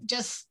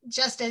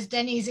 just as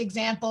Denny's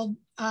example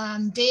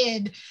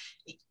did,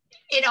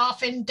 it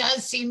often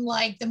does seem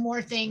like the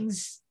more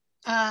things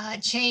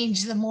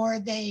change, the more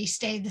they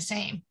stay the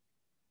same.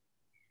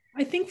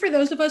 I think for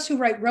those of us who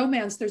write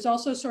romance, there's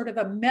also sort of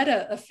a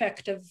meta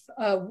effect of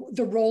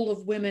the role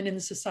of women in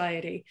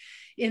society,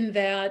 in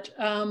that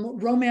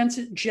romance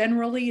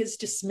generally is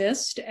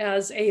dismissed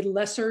as a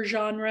lesser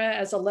genre,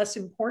 as a less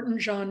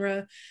important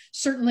genre,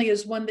 certainly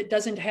as one that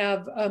doesn't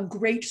have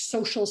great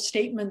social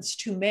statements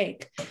to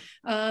make.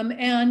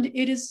 And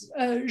it is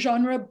a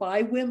genre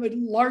by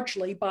women,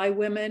 largely by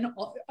women,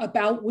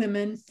 about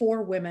women,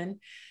 for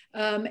women.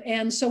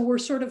 And so we're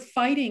sort of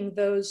fighting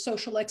those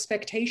social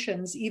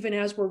expectations, even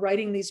as we're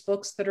writing these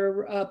books that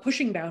are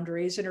pushing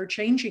boundaries and are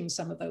changing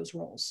some of those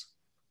roles.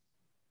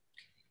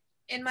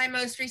 In my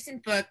most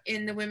recent book,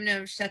 in The Women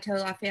of Chateau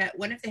Lafayette,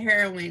 one of the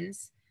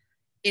heroines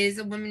is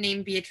a woman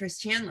named Beatrice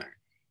Chandler.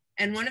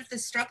 And one of the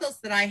struggles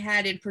that I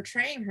had in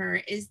portraying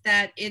her is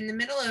that in the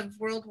middle of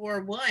World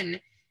War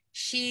I,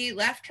 she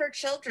left her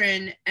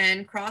children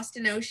and crossed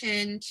an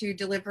ocean to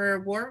deliver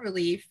war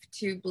relief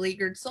to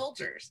beleaguered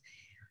soldiers.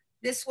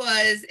 This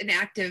was an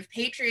act of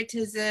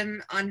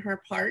patriotism on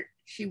her part.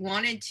 She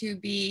wanted to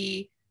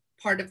be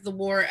part of the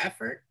war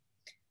effort,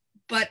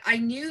 but I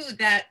knew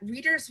that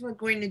readers were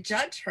going to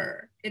judge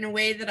her in a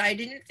way that I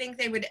didn't think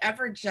they would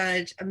ever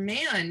judge a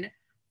man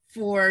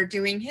for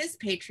doing his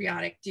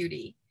patriotic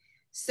duty.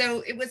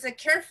 So it was a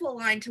careful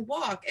line to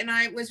walk, and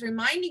I was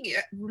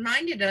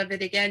reminded of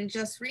it again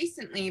just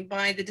recently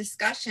by the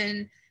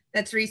discussion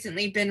that's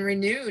recently been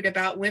renewed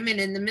about women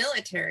in the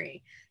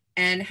military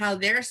and how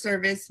their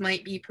service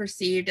might be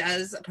perceived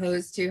as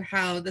opposed to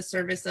how the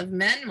service of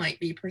men might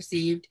be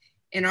perceived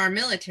in our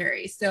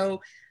military.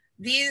 So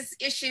these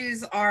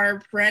issues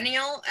are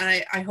perennial.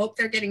 I hope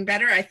they're getting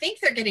better. I think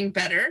they're getting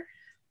better,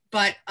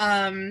 but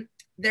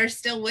they're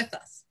still with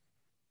us.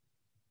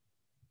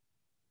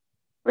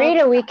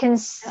 Rita, we can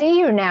see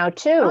you now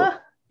too.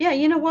 Yeah,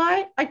 you know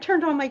why? I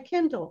turned on my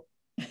Kindle.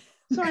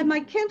 So I have my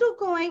Kindle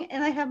going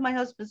and I have my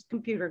husband's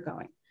computer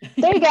going.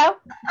 There you go.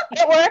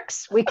 It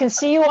works. We can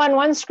see you on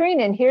one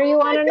screen and hear you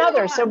on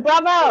another. So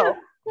bravo.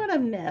 What a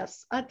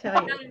mess, I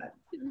tell you.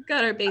 We've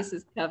got our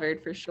bases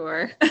covered for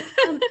sure.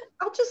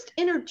 I'll just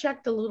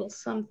interject a little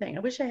something. I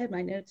wish I had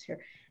my notes here.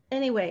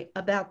 Anyway,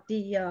 about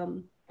the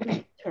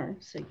turn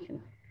so you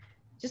can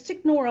just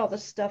ignore all the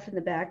stuff in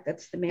the back.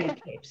 That's the man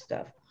cave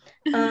stuff.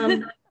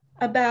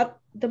 About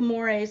the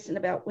mores and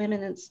about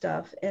women and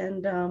stuff.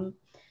 And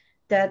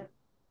that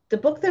the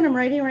book that I'm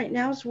writing right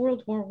now is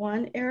World War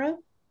I era.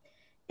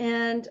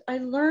 And I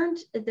learned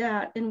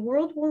that in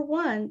World War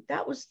I,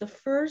 that was the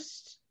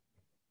first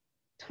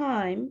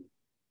time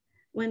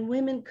when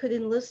women could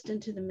enlist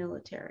into the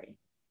military,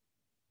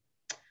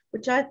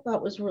 which I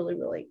thought was really,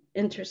 really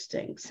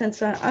interesting.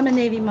 Since I'm a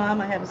Navy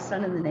mom, I have a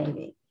son in the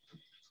Navy.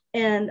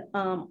 And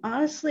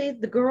honestly,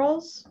 the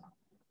girls,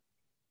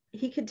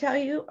 he could tell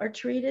you, are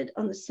treated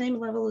on the same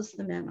level as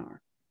the men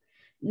are.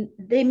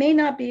 They may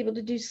not be able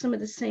to do some of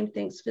the same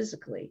things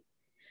physically,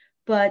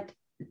 but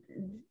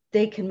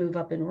they can move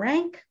up in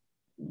rank.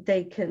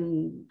 They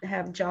can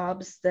have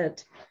jobs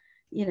that,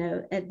 you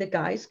know, and the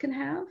guys can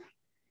have.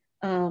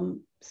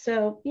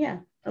 So yeah,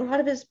 a lot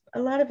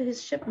of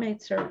his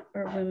shipmates are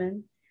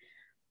women.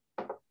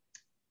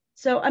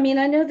 So, I mean,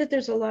 I know that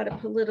there's a lot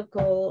of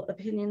political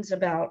opinions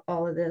about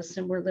all of this,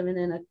 and we're living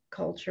in a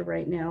culture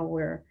right now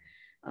where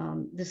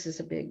this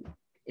is a big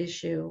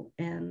issue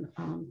and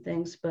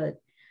things. But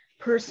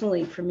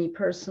personally, for me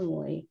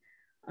personally,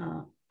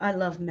 I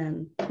love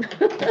men.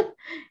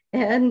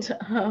 And,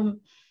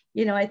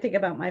 you know, I think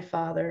about my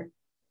father.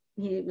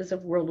 He was a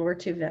World War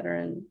II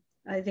veteran.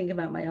 I think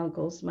about my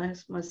uncles, my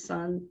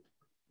son,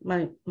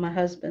 my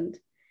husband.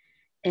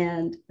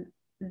 And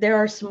there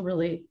are some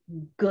really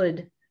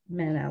good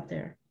men out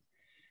there.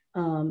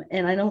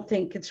 And I don't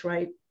think it's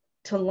right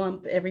to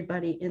lump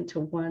everybody into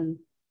one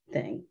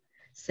thing.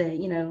 Say,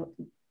 you know,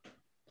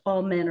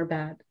 all men are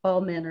bad,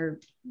 all men are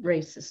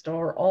racist,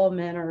 or all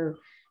men are,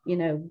 you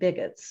know,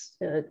 bigots,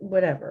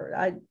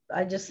 whatever.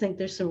 I just think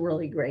there's some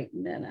really great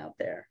men out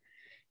there.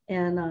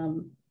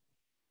 And,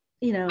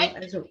 you know, I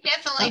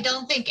definitely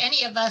don't think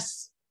any of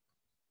us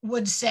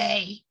would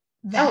say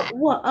that.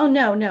 No,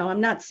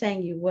 I'm not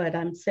saying you would.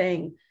 I'm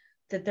saying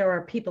that there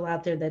are people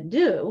out there that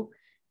do,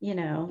 you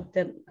know,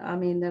 that, I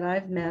mean, that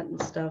I've met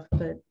and stuff.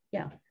 But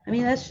yeah, I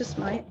mean, that's just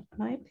my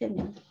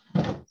opinion.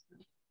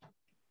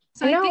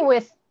 So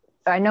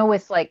I know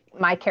with like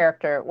my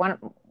character, one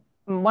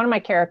of my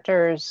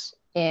characters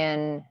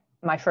in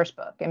my first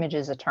book,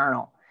 Images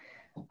Eternal,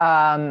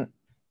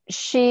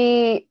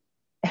 she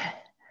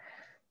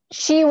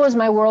was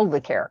my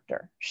worldly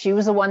character. She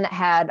was the one that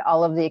had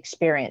all of the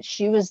experience.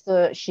 She's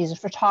a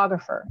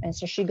photographer. And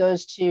so she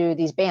goes to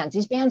these bands.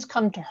 These bands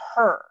come to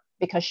her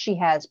because she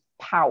has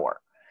power.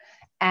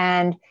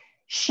 And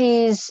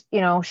she's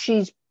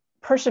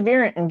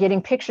perseverant in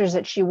getting pictures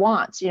that she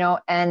wants, you know.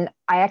 And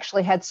I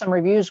actually had some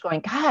reviews going,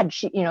 God,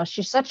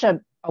 she's such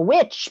a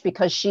witch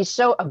because she's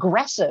so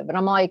aggressive. And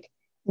I'm like,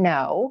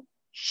 no,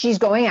 she's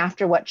going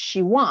after what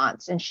she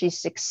wants and she's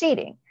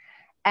succeeding.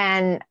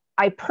 And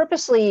I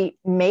purposely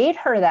made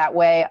her that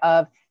way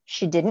of,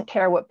 she didn't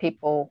care what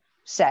people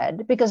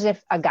said, because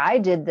if a guy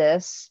did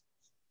this,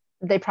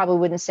 they probably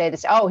wouldn't say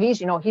this. Oh,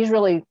 he's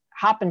really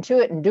hopping to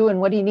it and doing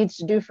what he needs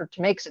to do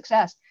to make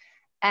success.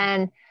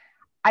 And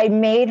I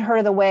made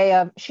her the way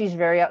of, she's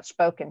very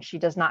outspoken. She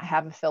does not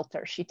have a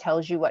filter. She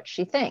tells you what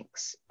she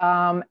thinks.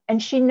 And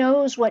she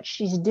knows what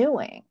she's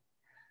doing.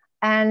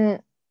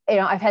 And, you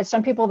know, I've had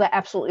some people that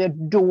absolutely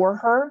adore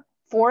her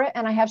for it.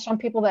 And I have some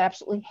people that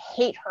absolutely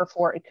hate her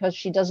for it because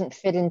she doesn't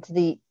fit into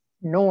the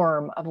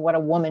norm of what a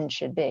woman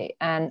should be.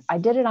 And I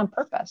did it on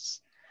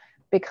purpose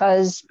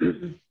because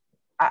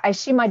I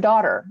see my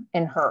daughter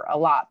in her a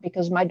lot,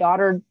 because my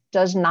daughter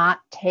does not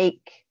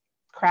take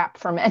crap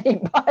from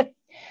anybody.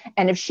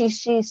 And if she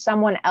sees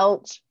someone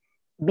else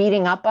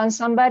beating up on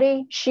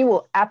somebody, she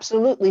will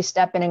absolutely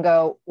step in and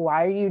go,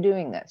 why are you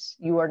doing this?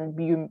 You're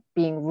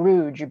being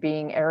rude. You're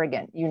being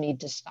arrogant. You need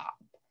to stop.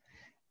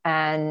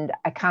 And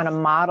I kind of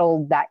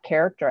modeled that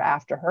character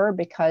after her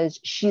because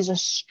she's a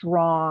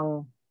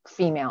strong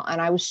female.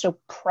 And I was so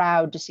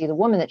proud to see the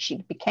woman that she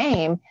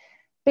became,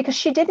 because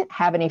she didn't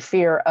have any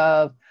fear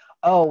of,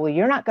 oh, well,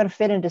 you're not going to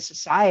fit into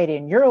society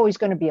and you're always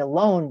going to be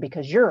alone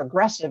because you're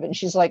aggressive. And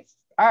she's like,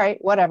 all right,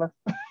 whatever.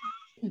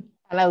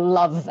 And I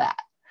love that.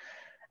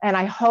 And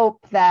I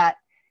hope that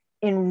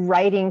in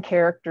writing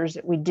characters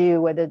that we do,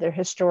 whether they're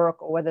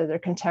historical, whether they're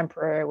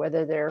contemporary,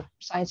 whether they're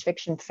science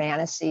fiction,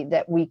 fantasy,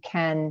 that we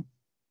can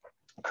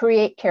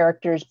create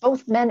characters,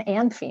 both men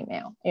and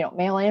female, you know,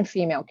 male and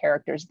female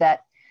characters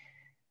that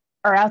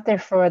are out there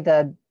for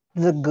the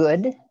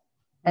good,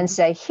 and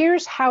say,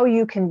 here's how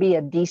you can be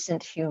a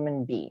decent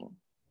human being,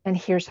 and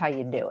here's how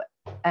you do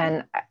it.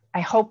 And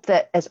I hope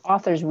that as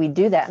authors we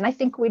do that, and I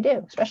think we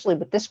do, especially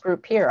with this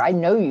group here. I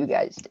know you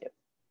guys do.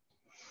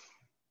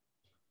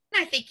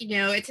 I think, you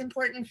know, it's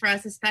important for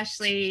us,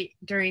 especially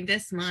during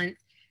this month,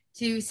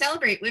 to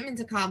celebrate women's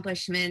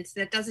accomplishments.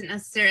 That doesn't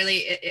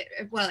necessarily,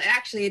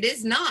 it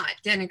is not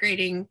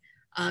denigrating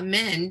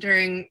men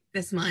during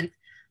this month.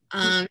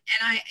 And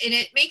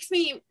it makes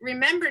me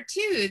remember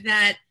too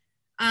that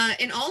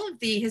in all of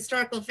the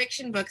historical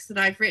fiction books that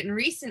I've written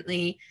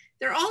recently,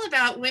 they're all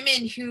about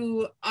women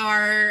who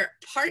are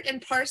part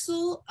and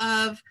parcel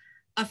of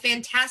a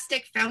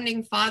fantastic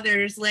founding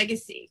father's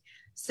legacy.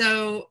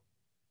 So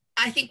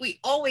I think we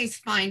always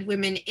find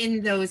women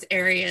in those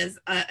areas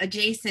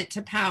adjacent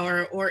to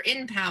power or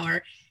in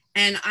power.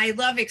 And I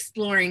love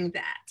exploring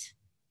that.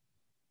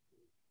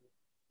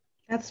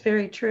 That's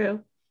very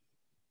true.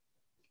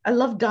 I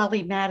love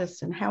Dolly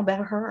Madison. How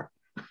about her?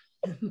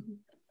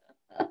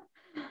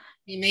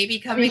 You may be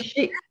coming.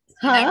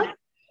 Huh?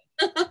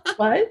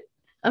 What?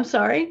 I'm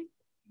sorry.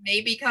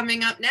 Maybe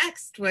coming up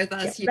next with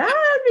us. Yeah,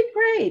 that'd be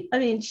great. I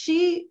mean,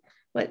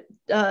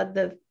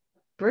 the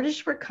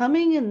British were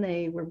coming and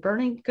they were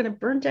going to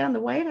burn down the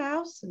White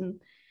House, and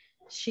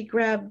she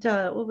grabbed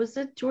what was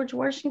it, George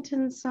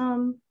Washington's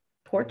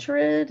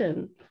portrait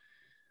and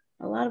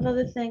a lot of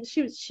other things.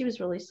 She was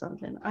really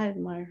something. I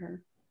admire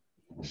her.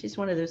 She's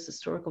one of those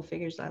historical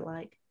figures I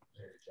like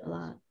a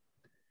lot.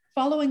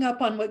 Following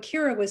up on what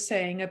Kira was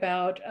saying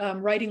about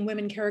writing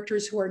women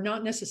characters who are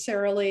not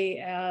necessarily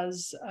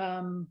as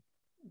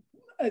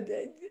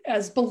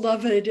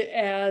beloved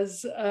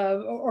as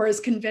or as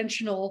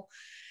conventional.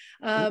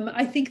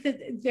 I think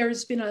that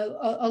there's been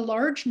a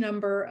large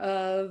number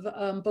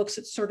of books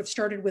that sort of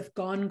started with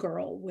Gone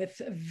Girl, with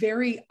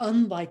very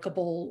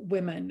unlikable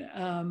women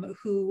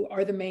who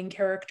are the main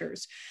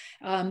characters.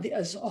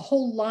 There's a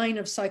whole line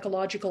of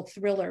psychological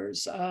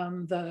thrillers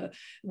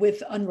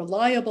with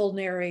unreliable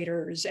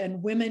narrators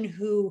and women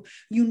who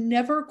you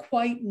never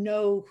quite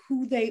know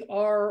who they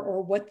are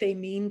or what they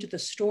mean to the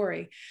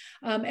story.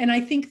 And I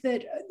think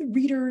that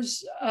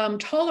readers'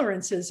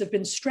 tolerances have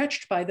been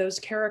stretched by those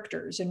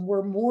characters, and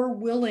we're more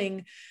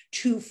willing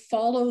to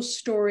follow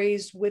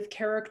stories with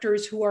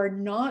characters who are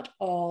not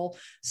all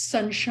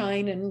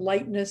sunshine and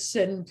lightness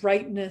and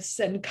brightness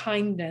and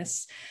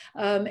kindness.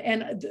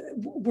 And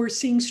we're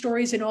seeing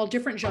stories in all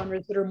different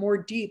genres that are more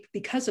deep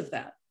because of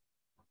that.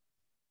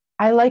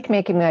 I like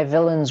making my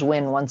villains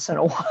win once in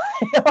a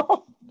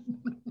while.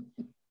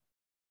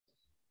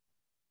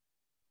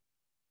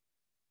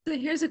 So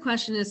here's a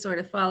question to sort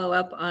of follow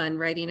up on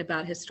writing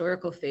about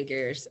historical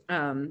figures.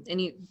 I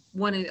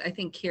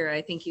think, Kira,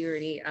 I think you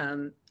already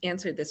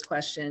answered this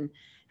question.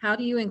 How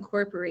do you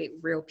incorporate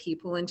real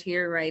people into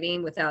your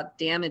writing without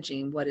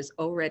damaging what is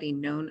already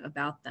known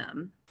about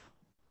them?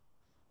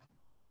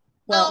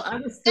 Well, I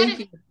was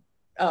thinking,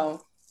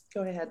 oh,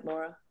 go ahead,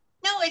 Laura.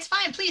 No, it's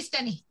fine. Please,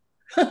 Denny.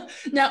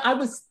 Now, I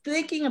was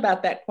thinking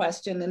about that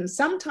question, and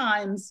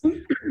sometimes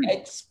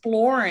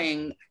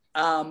exploring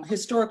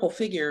historical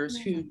figures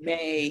who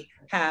may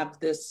have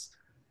this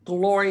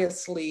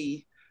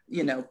gloriously,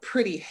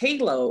 pretty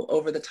halo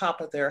over the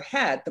top of their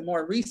head, the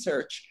more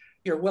research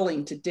you're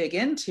willing to dig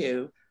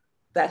into,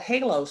 that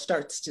halo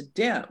starts to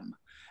dim.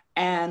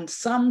 And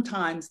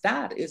sometimes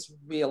that is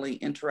really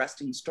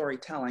interesting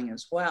storytelling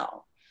as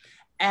well.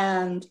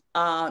 And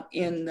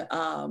in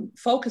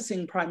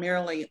focusing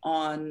primarily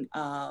on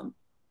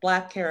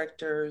Black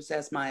characters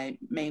as my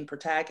main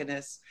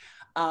protagonists,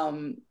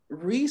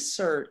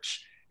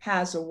 research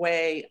has a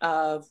way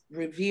of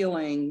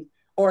revealing,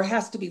 or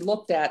has to be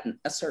looked at in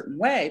a certain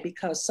way,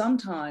 because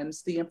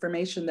sometimes the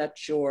information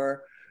that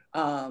you're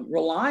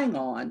relying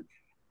on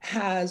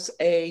has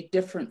a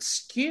different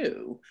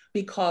skew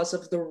because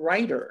of the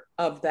writer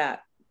of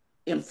that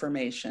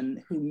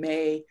information, who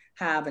may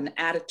have an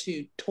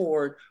attitude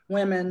toward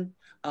women,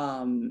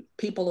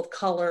 people of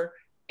color,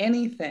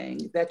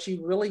 anything, that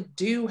you really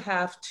do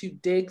have to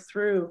dig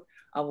through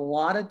a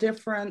lot of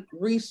different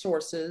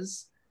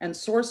resources and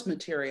source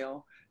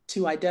material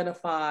to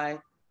identify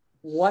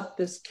what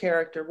this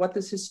character, what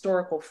this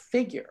historical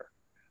figure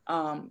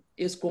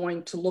is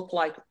going to look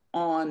like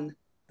on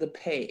the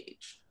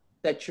page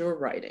that you're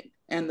writing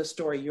and the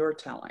story you're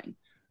telling.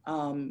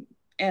 And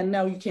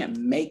no, you can't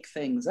make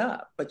things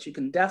up, but you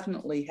can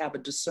definitely have a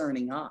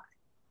discerning eye.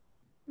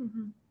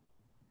 Mm-hmm.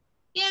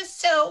 Yes,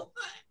 so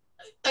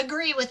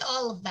agree with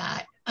all of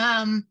that.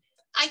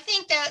 I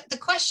think that the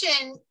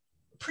question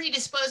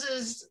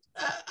predisposes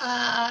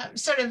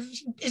sort of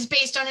is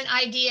based on an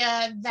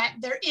idea that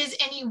there is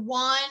any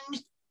one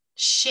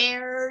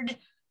shared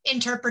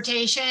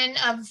interpretation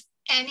of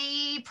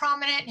any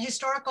prominent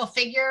historical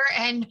figure.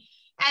 And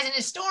as an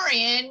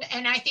historian,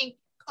 and I think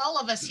all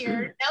of us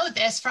here know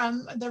this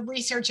from the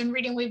research and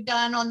reading we've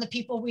done on the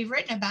people we've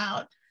written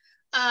about,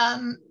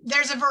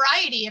 there's a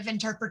variety of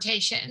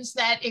interpretations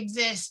that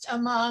exist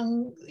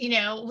among,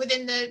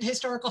 within the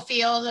historical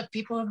field of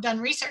people who've done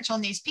research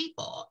on these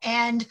people.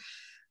 And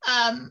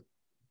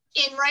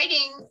in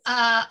writing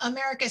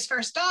America's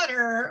First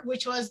Daughter,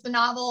 which was the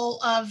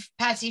novel of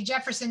Patsy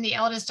Jefferson, the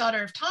eldest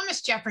daughter of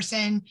Thomas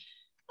Jefferson,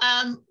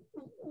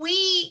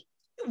 we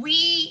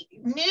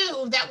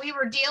knew that we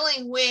were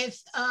dealing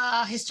with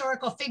a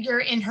historical figure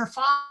in her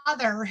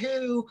father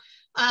who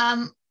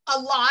a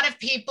lot of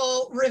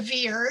people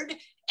revered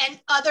and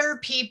other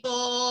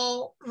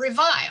people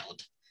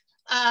reviled.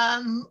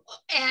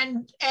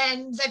 And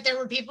that there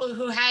were people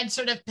who had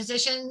sort of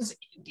positions,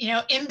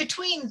 in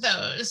between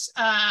those.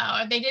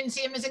 They didn't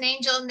see him as an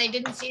angel and they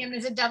didn't see him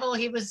as a devil.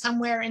 He was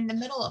somewhere in the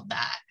middle of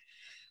that.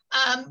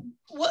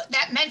 What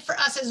that meant for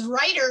us as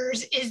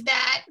writers is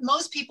that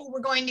most people were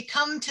going to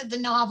come to the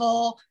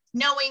novel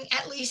knowing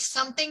at least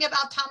something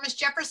about Thomas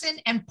Jefferson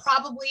and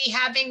probably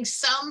having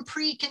some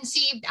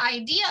preconceived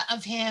idea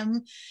of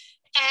him.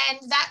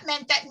 And that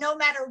meant that no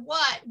matter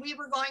what, we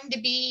were going to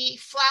be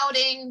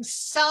flouting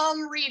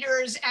some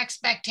reader's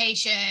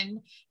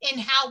expectation in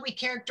how we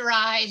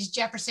characterize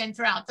Jefferson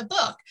throughout the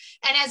book.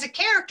 And as a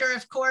character,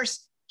 of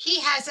course, he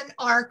has an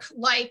arc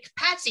like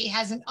Patsy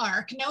has an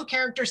arc. No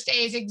character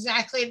stays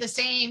exactly the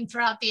same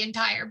throughout the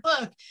entire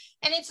book.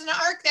 And it's an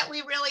arc that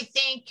we really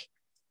think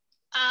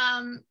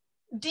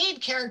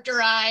did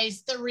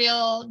characterize the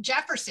real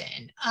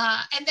Jefferson.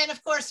 And then,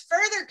 of course,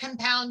 further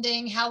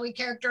compounding how we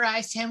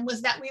characterized him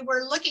was that we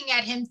were looking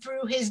at him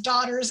through his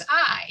daughter's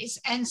eyes.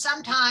 And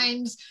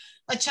sometimes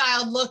a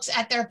child looks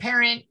at their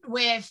parent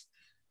with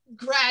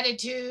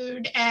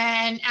gratitude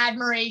and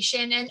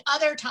admiration, and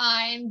other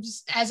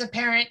times, as a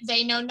parent,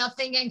 they know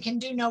nothing and can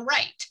do no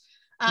right.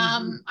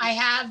 I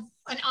have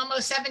an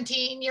almost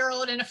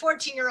 17-year-old and a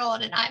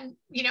 14-year-old, and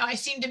I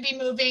seem to be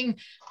moving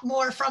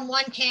more from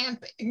one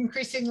camp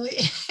increasingly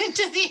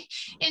into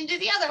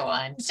the other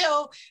one.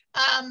 So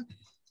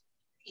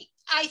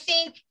I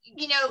think,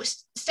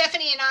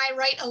 Stephanie and I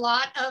write a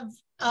lot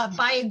of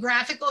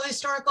biographical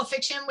historical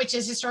fiction, which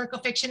is historical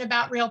fiction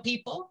about real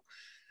people.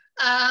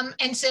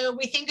 And so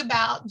we think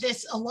about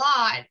this a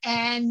lot.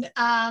 And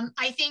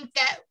I think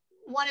that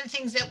one of the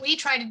things that we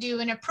try to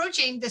do in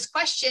approaching this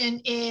question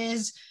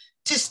is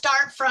to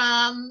start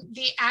from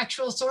the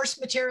actual source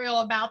material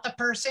about the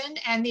person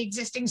and the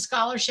existing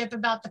scholarship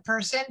about the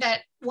person,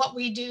 that what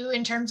we do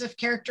in terms of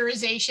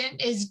characterization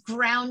is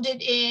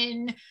grounded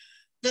in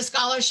the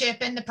scholarship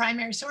and the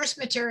primary source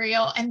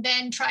material, and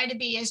then try to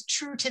be as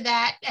true to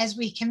that as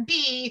we can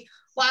be,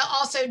 while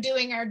also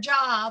doing our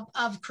job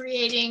of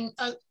creating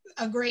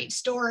a great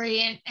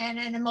story and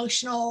an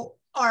emotional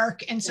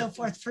arc and so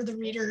forth for the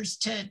readers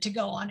to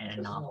go on in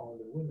a novel.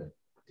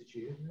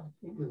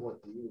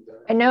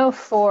 I know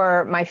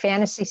for my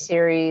fantasy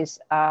series,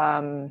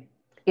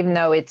 even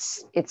though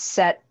it's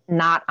set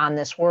not on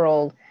this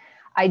world,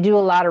 I do a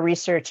lot of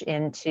research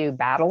into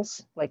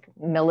battles, like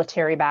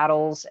military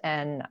battles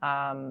and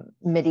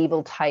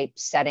medieval type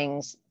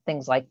settings,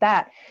 things like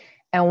that.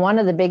 And one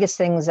of the biggest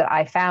things that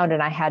I found,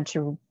 and I had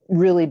to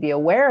really be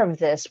aware of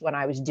this when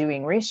I was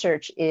doing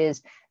research,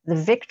 is the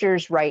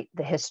victors write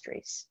the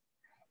histories.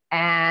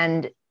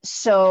 And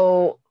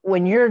so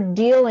when you're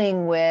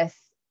dealing with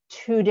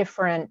two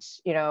different,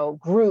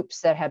 groups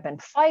that have been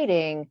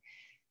fighting,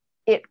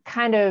 it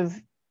kind of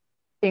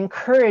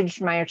encouraged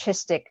my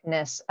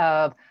artisticness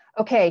of,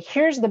 okay,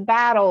 here's the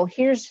battle,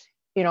 here's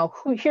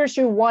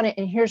who won it,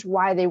 and here's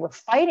why they were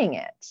fighting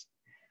it.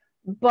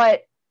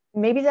 But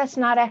maybe that's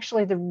not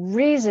actually the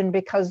reason,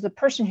 because the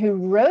person who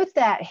wrote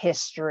that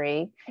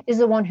history is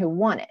the one who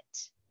won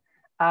it.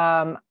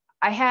 I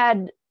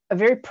had a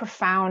very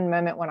profound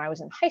moment when I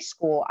was in high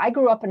school. I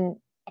grew up in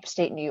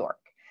upstate New York,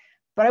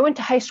 but I went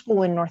to high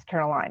school in North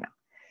Carolina.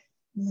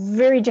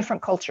 Very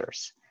different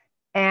cultures.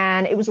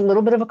 And it was a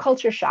little bit of a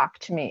culture shock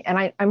to me.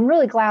 And I'm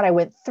really glad I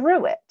went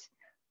through it.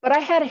 But I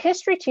had a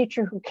history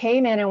teacher who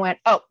came in and went,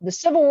 oh, the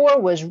Civil War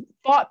was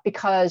fought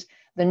because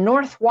the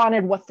North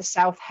wanted what the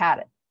South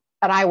had.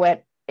 And I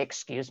went,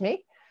 excuse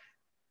me?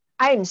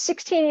 I'm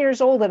 16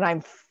 years old and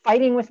I'm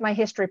fighting with my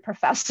history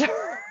professor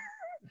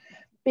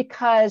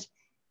because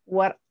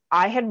what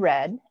I had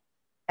read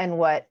and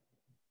what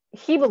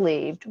he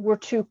believed were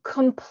two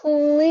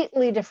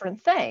completely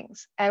different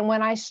things. And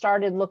when I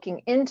started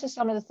looking into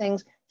some of the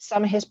things,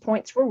 some of his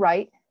points were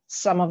right,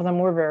 some of them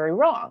were very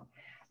wrong.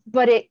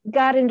 But it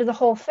got into the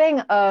whole thing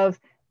of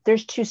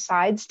there's two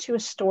sides to a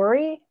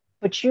story,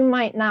 but you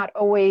might not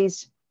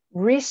always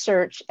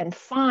research and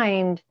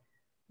find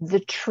the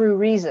true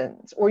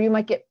reasons, or you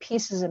might get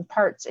pieces and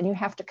parts and you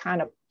have to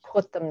kind of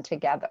put them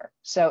together.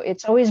 So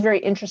it's always very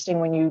interesting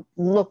when you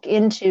look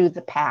into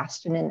the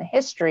past and in the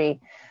history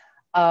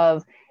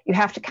of, you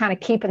have to kind of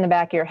keep in the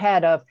back of your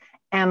head of,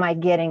 am I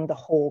getting the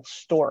whole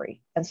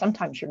story? And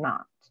sometimes you're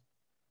not.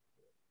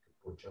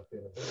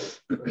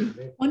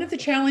 One of the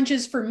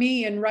challenges for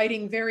me in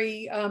writing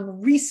very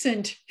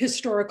recent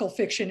historical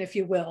fiction, if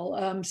you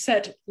will,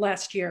 set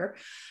last year,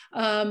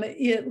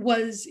 it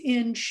was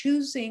in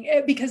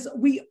choosing, because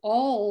we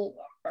all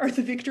are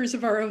the victors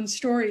of our own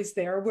stories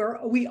there, where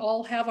we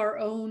all have our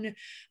own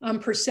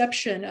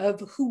perception of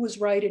who was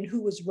right and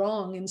who was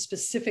wrong in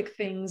specific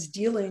things,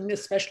 dealing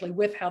especially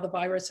with how the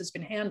virus has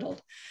been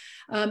handled.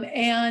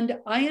 And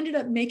I ended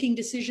up making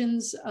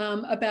decisions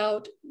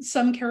about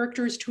some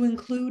characters to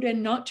include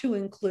and not to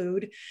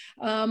include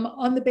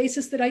on the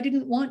basis that I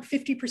didn't want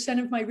 50%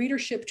 of my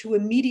readership to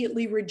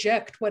immediately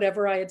reject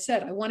whatever I had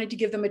said. I wanted to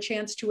give them a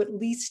chance to at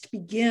least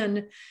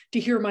begin to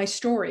hear my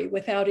story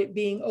without it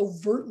being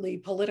overtly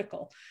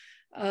political.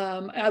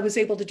 I was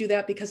able to do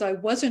that because I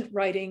wasn't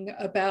writing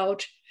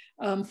about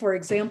for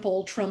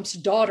example, Trump's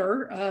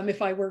daughter,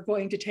 if I were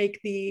going to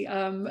take the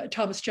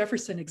Thomas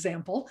Jefferson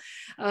example,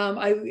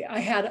 I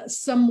had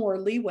some more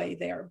leeway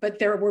there, but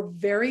there were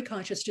very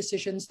conscious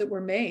decisions that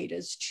were made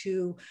as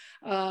to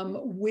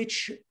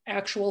which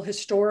actual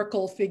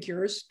historical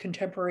figures,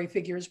 contemporary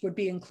figures, would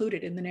be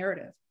included in the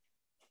narrative.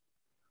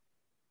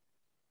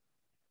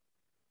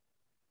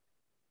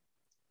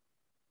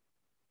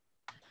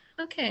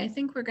 Okay, I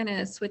think we're going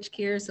to switch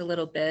gears a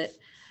little bit.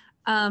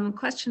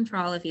 Question for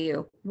all of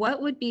you. What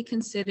would be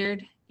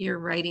considered your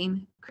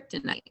writing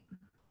kryptonite?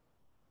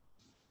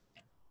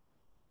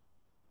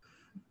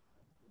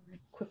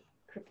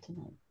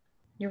 Kryptonite.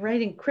 You're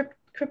writing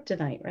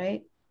kryptonite,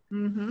 right?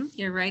 Mm-hmm.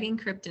 You're writing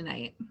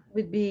kryptonite.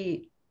 Would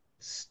be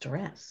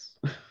stress.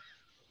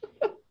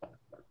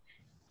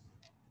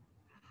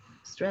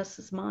 Stress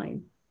is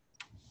mine.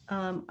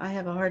 I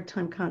have a hard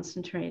time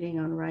concentrating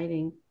on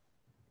writing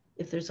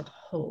if there's a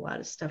whole lot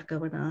of stuff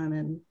going on,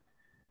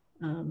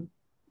 and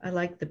I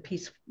like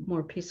the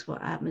more peaceful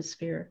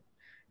atmosphere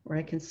where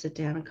I can sit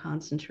down and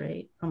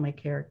concentrate on my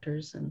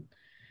characters. And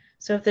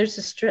so if there's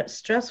a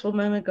stressful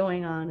moment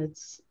going on,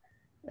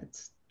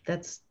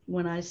 that's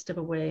when I step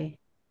away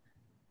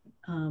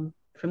from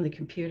the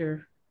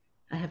computer.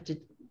 I have to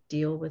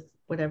deal with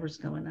whatever's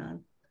going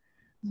on.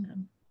 So.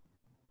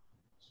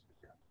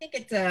 I think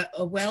it's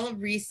a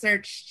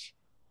well-researched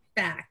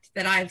fact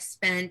that I've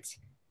spent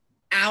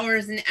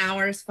hours and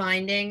hours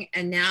finding,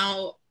 and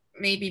now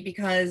maybe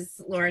because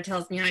Laura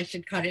tells me I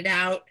should cut it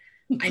out,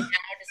 I now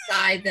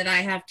decide that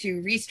I have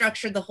to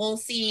restructure the whole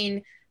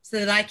scene so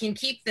that I can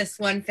keep this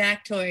one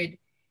factoid.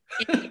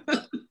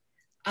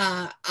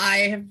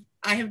 I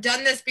have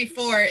done this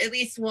before at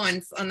least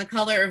once on The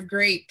Color of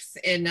Grapes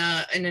in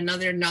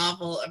another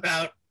novel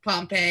about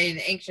Pompeii and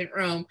ancient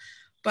Rome.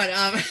 But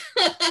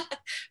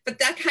but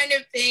that kind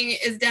of thing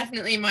is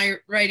definitely my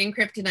writing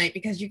kryptonite,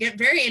 because you get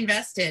very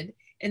invested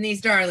in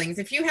these darlings.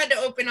 If you had to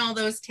open all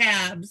those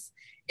tabs,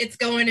 it's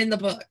going in the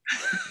book.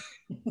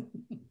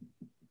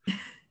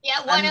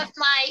 Yeah, one of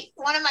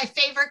my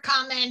favorite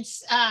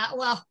comments,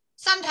 well,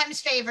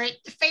 sometimes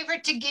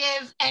favorite to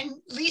give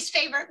and least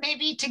favorite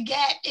maybe to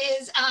get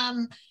is,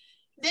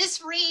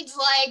 this reads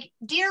like,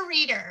 "Dear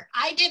reader,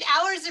 I did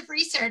hours of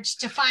research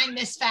to find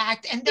this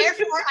fact, and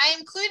therefore I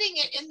am including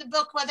it in the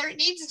book, whether it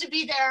needs to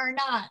be there or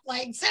not."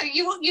 Like, so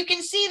you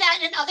can see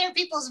that in other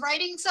people's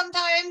writing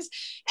sometimes,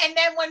 and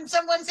then when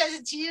someone says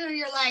it to you,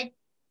 you're like,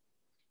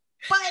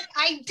 but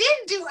I did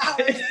do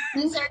hours of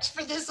research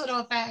for this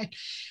little fact.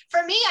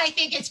 For me, I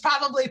think it's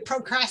probably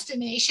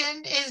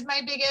procrastination is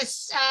my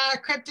biggest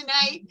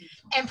kryptonite.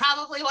 And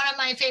probably one of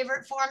my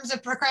favorite forms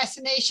of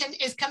procrastination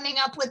is coming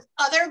up with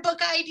other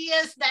book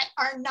ideas that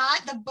are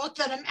not the book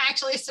that I'm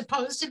actually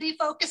supposed to be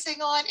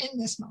focusing on in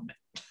this moment.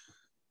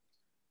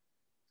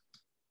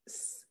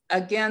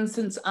 Again,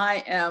 since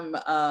I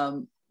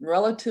am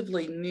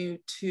relatively new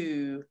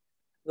to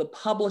the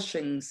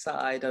publishing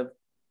side of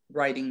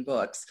writing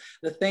books,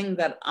 the thing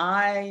that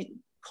I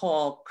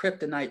call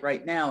kryptonite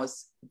right now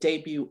is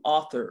debut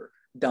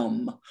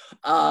authordom,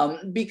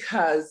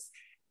 because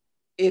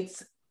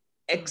it's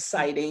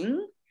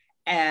exciting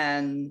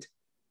and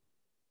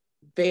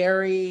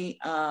very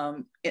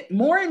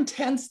more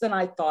intense than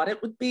I thought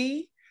it would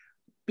be,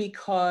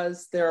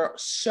 because there are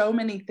so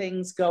many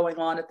things going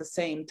on at the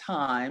same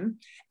time.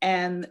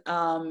 And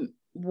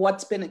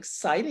what's been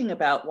exciting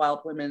about Wild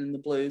Women in the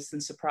Blues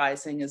and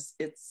surprising is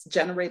it's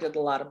generated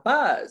a lot of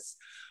buzz,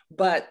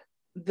 but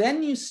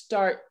then you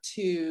start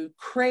to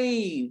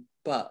crave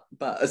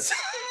buzz.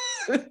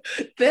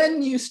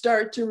 Then you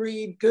start to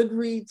read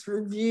Goodreads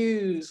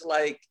reviews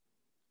like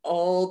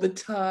all the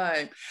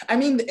time. I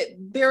mean,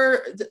 there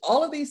are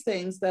all of these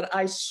things that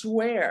I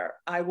swear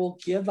I will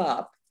give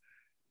up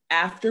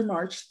after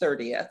March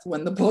 30th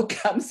when the book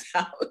comes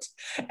out,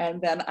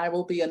 and then I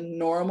will be a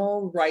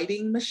normal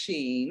writing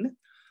machine,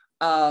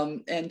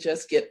 and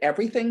just get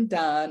everything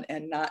done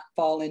and not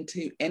fall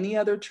into any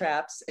other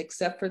traps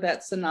except for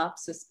that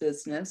synopsis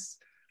business,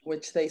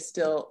 which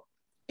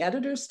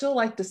editors still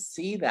like to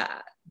see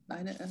that.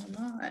 I'm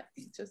not,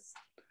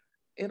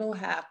 it'll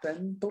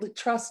happen, but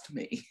trust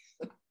me.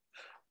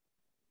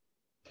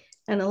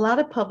 And a lot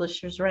of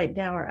publishers right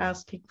now are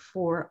asking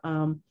for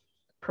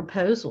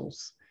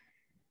proposals.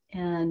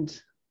 And,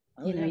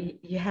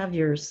 you have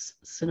your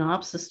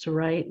synopsis to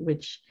write,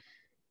 which,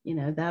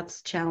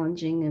 that's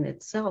challenging in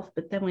itself.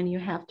 But then when you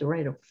have to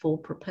write a full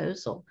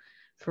proposal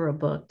for a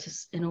book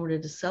in order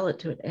to sell it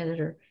to an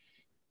editor,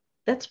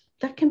 that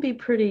can be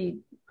pretty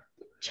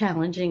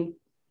challenging,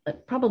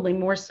 probably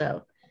more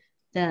so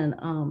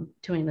than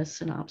doing a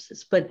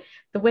synopsis. But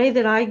the way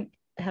that I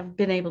have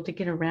been able to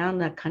get around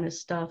that kind of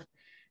stuff,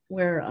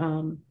 where,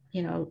 a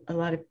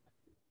lot of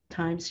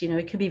times,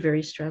 it can be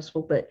very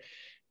stressful, but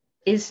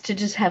is to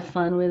just have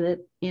fun with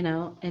it,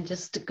 and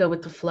just to go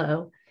with the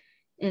flow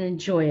and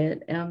enjoy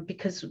it.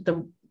 Because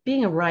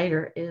being a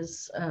writer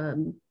is,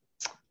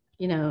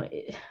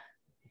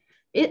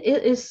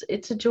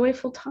 it's a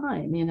joyful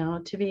time,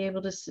 to be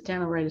able to sit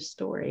down and write a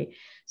story.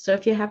 So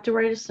if you have to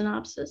write a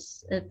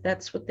synopsis, if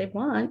that's what they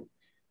want,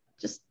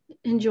 just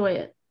enjoy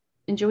it.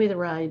 Enjoy the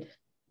ride.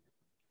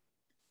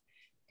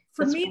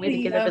 That's the way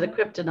to get over the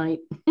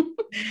kryptonite.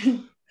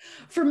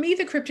 For me,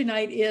 the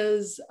kryptonite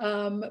is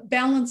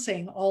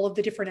balancing all of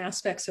the different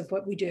aspects of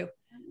what we do,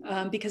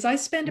 because I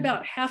spend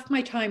about half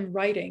my time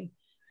writing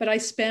but I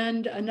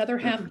spend another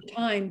half the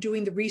time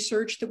doing the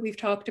research that we've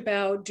talked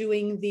about,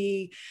 doing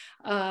the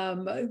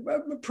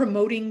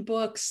promoting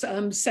books,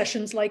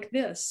 sessions like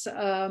this,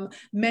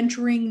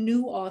 mentoring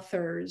new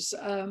authors.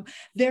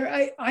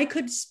 I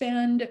could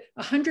spend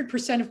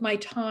 100% of my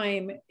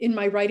time in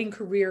my writing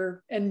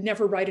career and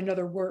never write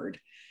another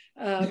word.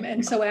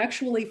 And so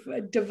actually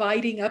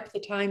dividing up the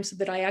time so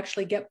that I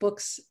actually get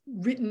books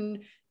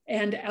written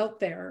and out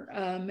there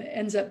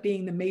ends up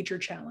being the major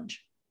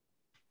challenge.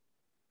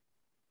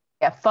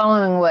 Yeah,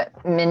 following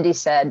what Mindy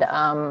said,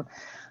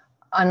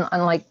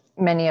 unlike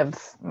many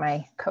of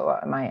my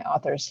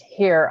authors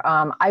here,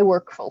 I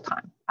work full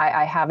time.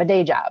 I have a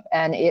day job,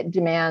 and it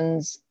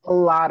demands a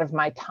lot of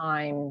my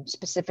time.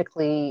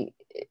 Specifically,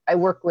 I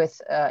work with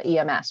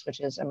EMS,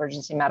 which is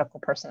emergency medical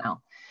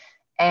personnel.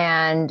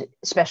 And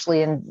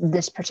especially in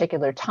this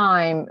particular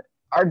time,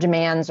 our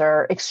demands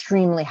are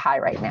extremely high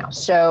right now.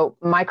 So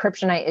my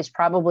kryptonite is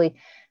probably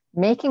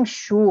making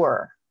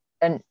sure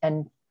and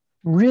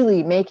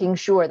really making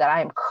sure that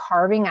I am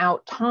carving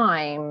out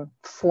time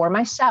for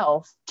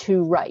myself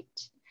to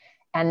write.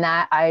 And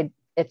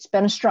it's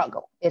been a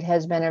struggle. It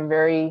has been a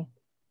very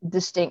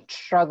distinct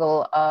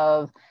struggle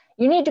of,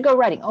 you need to go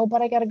writing. Oh,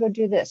 but I got to go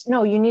do this.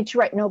 No, you need to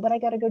write. No, but I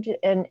got to go do,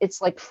 and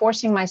it's like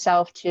forcing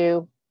myself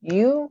to,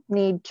 you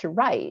need to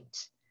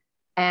write.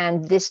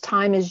 And this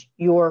time is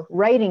your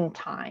writing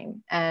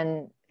time.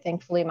 And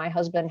thankfully, my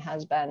husband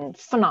has been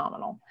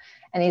phenomenal.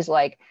 And he's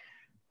like,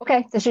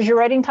 okay, this is your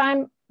writing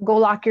time. Go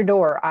lock your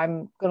door.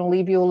 I'm going to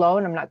leave you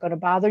alone. I'm not going to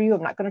bother you.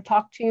 I'm not going to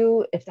talk to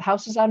you. If the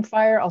house is on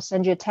fire, I'll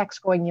send you a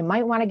text going, you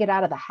might want to get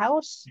out of the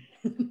house.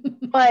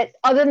 But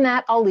other than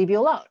that, I'll leave you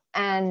alone.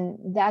 And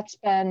that's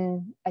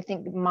been, I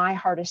think, my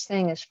hardest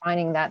thing is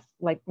finding that,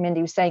 like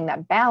Mindy was saying,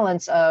 that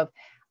balance of,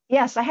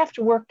 yes, I have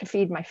to work to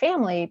feed my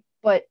family,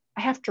 but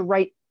I have to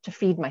write to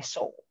feed my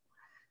soul.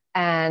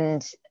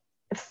 And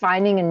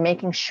finding and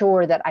making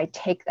sure that I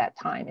take that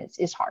time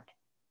is hard.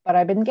 But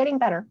I've been getting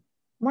better.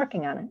 I'm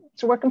working on it.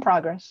 It's a work in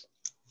progress.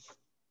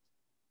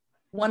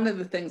 One of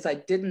the things I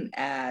didn't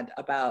add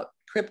about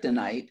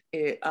kryptonite,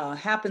 it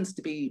happens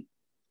to be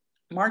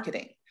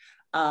marketing.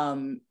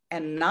 And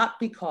not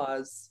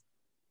because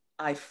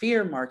I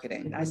fear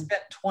marketing. I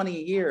spent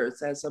 20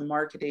 years as a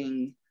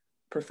marketing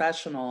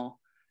professional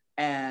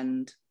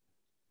and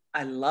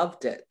I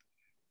loved it.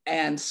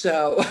 And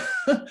so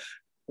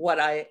what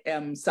I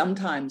am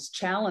sometimes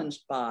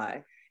challenged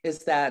by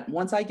is that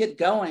once I get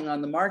going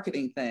on the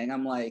marketing thing,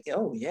 I'm like,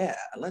 oh yeah,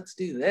 let's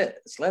do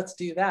this, let's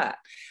do that.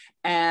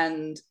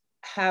 And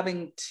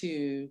having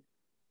to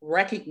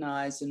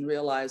recognize and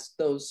realize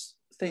those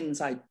things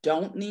I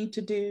don't need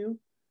to do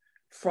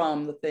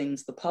from the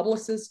things the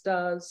publicist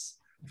does,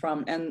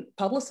 and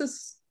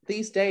publicists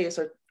these days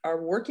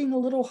are working a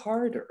little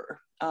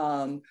harder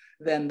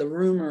than the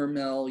rumor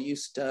mill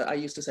I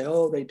used to say,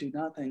 oh, they do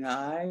nothing.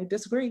 I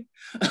disagree.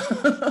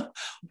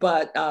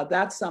 But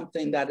that's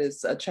something that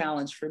is a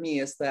challenge for me,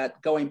 is that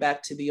going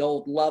back to the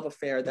old love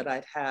affair that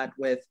I'd had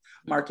with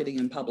marketing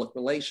and public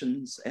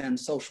relations and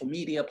social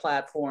media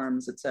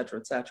platforms, et cetera,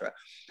 et cetera.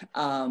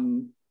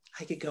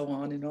 I could go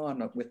on and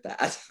on with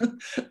that.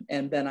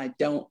 And then I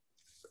don't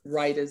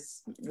write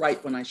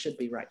when I should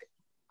be writing.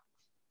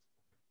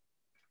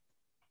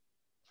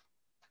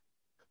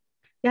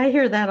 Yeah, I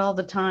hear that all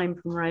the time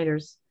from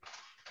writers,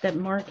 that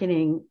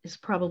marketing is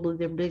probably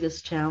their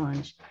biggest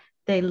challenge.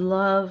 They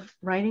love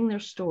writing their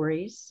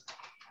stories,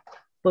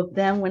 but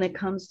then when it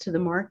comes to the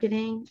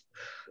marketing,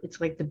 it's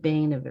like the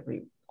bane of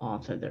every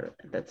author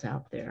that's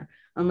out there,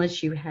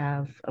 unless you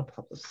have a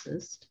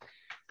publicist.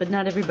 But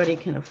not everybody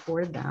can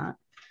afford that.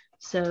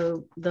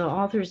 So the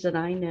authors that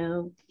I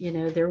know,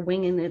 they're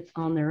winging it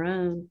on their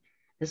own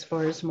as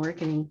far as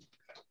marketing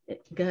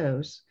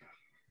goes.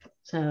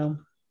 So,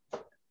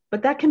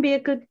 but that can be a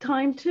good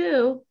time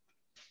too.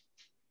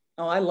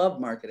 Oh, I love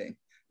marketing.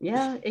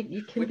 Yeah,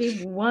 it can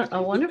be a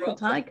wonderful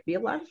time. It can be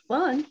a lot of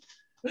fun.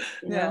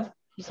 You know,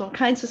 there's all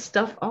kinds of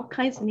stuff, all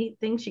kinds of neat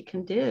things you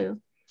can do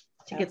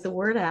to get the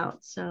word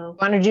out. So,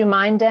 want to do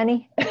mine,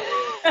 Denny?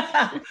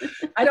 I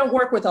don't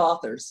work with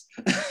authors.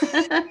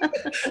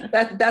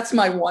 That's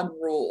my one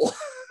rule.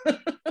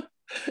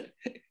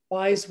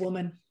 Wise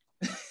woman.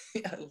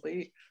 Yeah,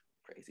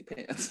 crazy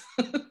pants.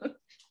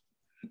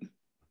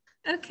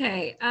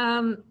 Okay.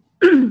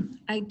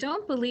 I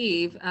don't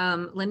believe,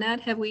 Lynette,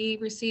 have we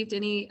received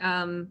any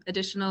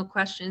additional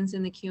questions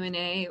in the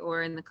Q&A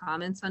or in the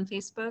comments on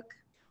Facebook?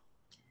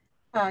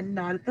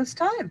 Not at this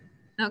time.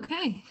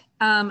 Okay.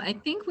 I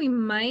think we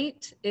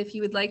might, if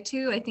you would like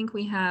to, I think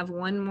we have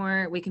one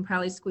more, we can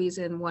probably squeeze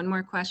in one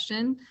more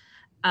question.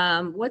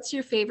 What's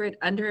your favorite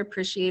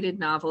underappreciated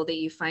novel that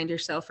you find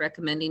yourself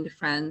recommending to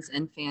friends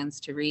and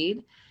fans to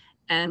read?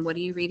 And what are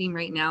you reading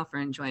right now for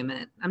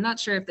enjoyment? I'm not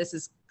sure if this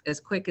is as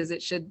quick as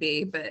it should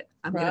be, but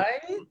I'm right?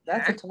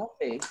 That's a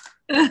toughie.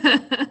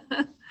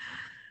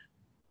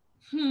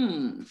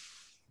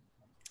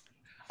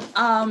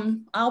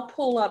 I'll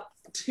pull up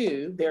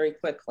two very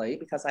quickly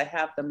because I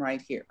have them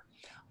right here.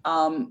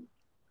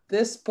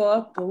 This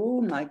book,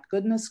 oh my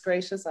goodness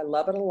gracious, I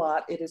love it a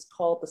lot. It is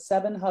called The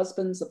Seven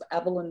Husbands of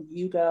Evelyn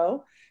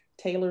Hugo,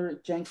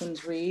 Taylor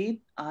Jenkins Reid.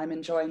 I'm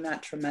enjoying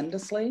that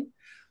tremendously.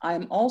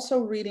 I'm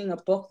also reading a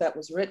book that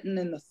was written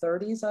in the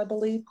 30s, I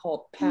believe,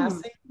 called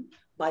Passing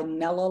by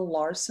Nella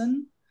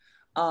Larson.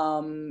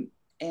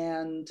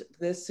 And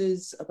this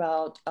is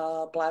about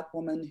a Black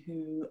woman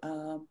who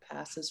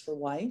passes for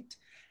white,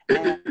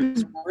 and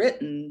it's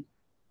written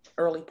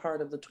early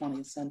part of the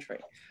 20th century.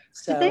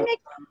 So, did they make,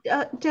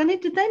 Denny,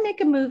 did they make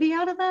a movie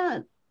out of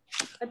that?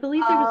 I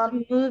believe there was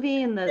a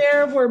movie in the...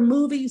 There were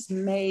movies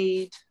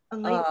made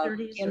late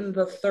 30s in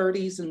the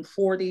 30s and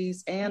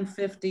 40s and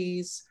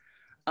 50s.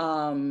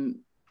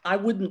 I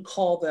wouldn't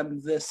call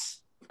them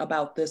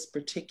about this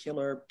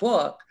particular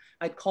book.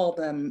 I'd call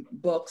them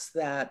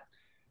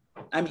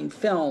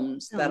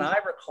films that I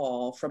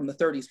recall from the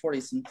 30s,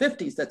 40s, and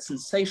 50s that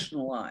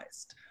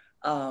sensationalized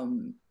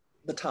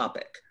the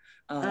topic.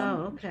 Okay.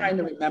 I'm trying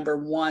to remember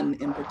one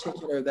in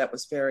particular that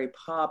was very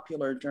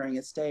popular during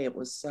its day. It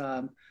was,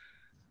 I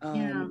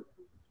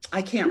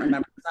can't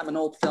remember. I'm an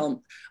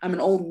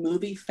old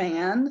movie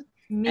fan.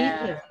 Me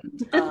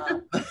too.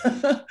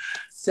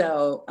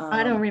 So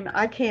I don't remember.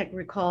 I can't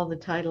recall the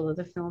title of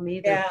the film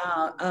either.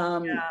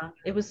 Yeah.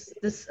 It was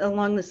this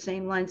along the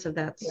same lines of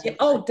that. Yeah,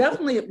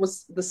 definitely. It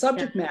was, the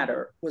subject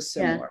matter was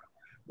similar,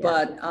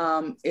 but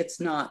it's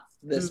not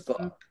this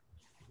book.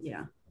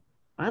 Yeah,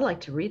 I'd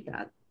like to read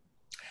that.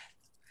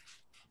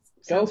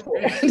 Go for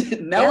it.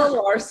 Nella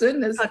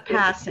Larson is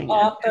Passing. the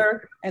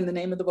author, and the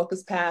name of the book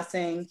is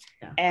Passing,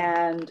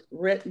 and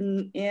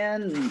written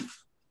in,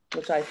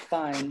 which I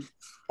find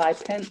by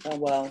pen. Oh,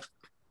 well,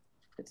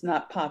 it's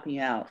not popping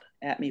out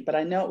at me, but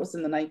I know it was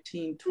in the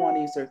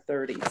 1920s or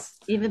 30s.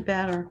 Even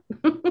better.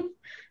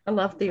 I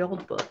love the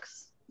old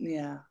books.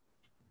 Yeah.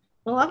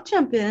 Well, I'll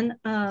jump in.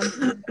 A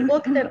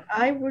book that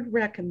I would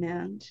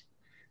recommend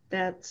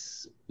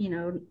that's,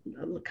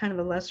 kind of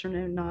a lesser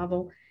known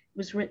novel. It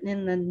was written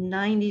in the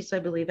 90s, I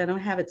believe. I don't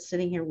have it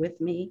sitting here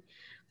with me,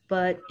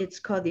 but it's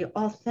called The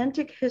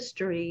Authentic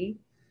History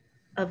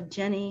of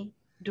Jenny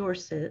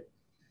Dorset.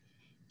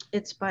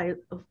 It's by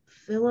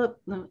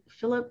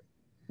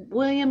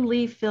William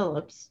Lee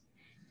Phillips,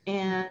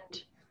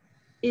 and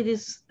it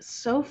is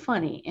so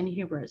funny and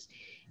humorous.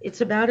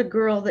 It's about a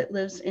girl that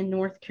lives in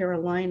North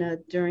Carolina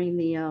during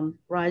the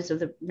rise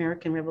of the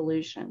American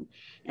Revolution,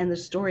 and the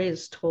story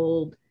is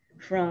told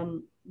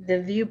from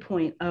the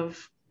viewpoint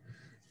of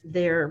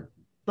their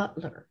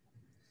butler,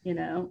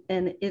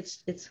 and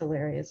it's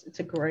hilarious. It's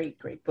a great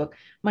book.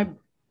 My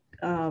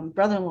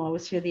brother-in-law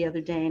was here the other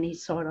day, and he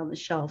saw it on the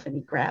shelf, and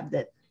he grabbed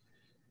it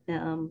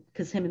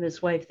because him and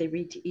his wife, they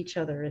read to each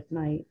other at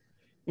night,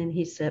 and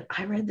he said,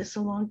 I read this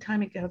a long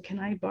time ago, can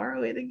I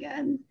borrow it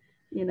again?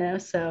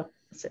 So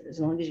I said, as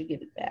long as you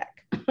give it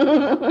back,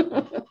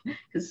 because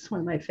it's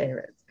one of my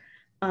favorites.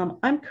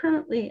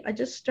 I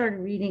just started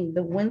reading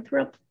The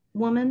Winthrop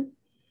Woman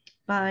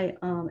by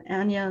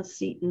Anya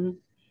Seton.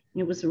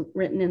 It was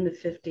written in the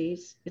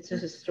 50s. It's a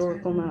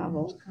historical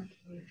novel.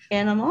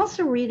 And I'm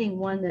also reading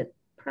one that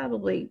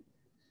probably,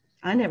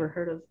 I never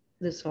heard of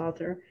this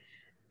author,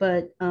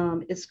 but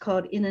it's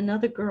called In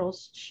Another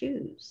Girl's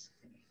Shoes.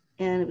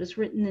 And it was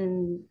written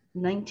in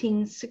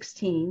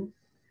 1916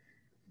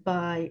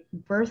 by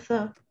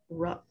Bertha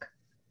Ruck.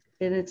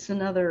 And it's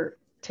another,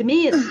 to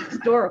me, it's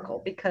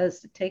historical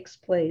because it takes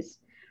place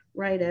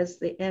right as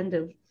the end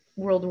of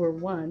World War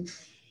I.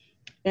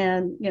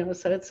 And,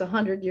 so it's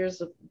 100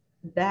 years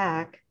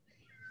back,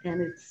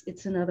 and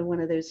it's another one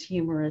of those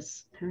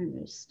humorous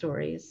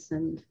stories,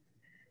 and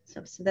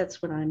so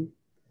that's what I'm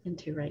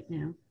into right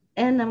now.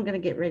 And I'm going to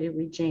get ready to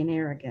read Jane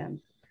Eyre again.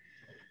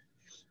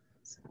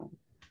 So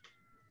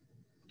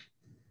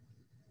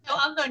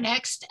I'll go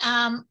next.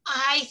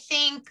 I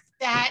think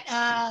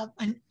that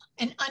an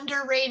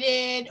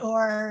underrated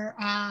or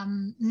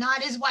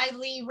not as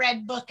widely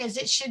read book as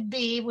it should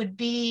be would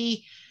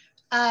be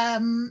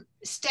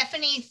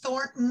Stephanie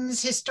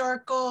Thornton's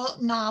historical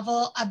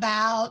novel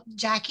about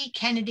Jackie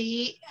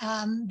Kennedy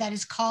that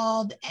is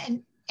called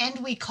And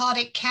We Called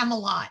It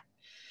Camelot.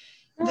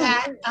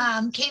 That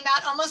came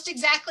out almost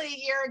exactly a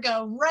year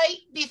ago, right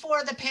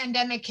before the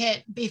pandemic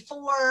hit,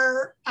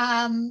 before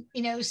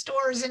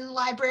stores and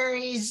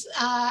libraries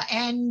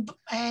and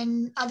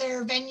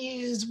other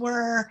venues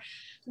were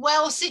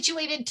well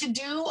situated to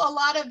do a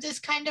lot of this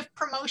kind of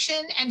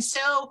promotion. And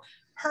so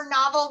her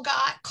novel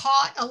got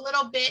caught a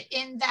little bit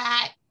in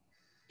that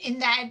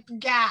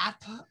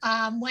gap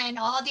when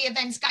all the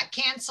events got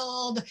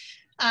canceled,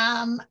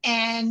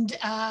 and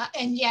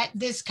yet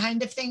this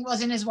kind of thing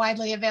wasn't as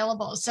widely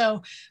available.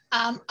 So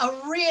a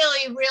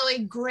really,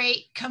 really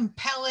great,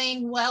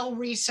 compelling,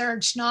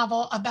 well-researched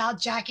novel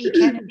about Jackie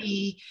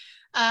Kennedy.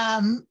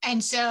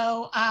 And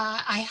so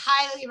I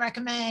highly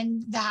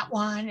recommend that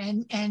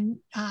one, and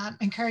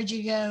encourage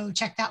you to go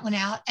check that one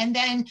out. And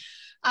then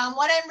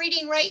what I'm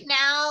reading right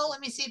now, let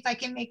me see if I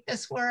can make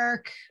this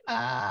work.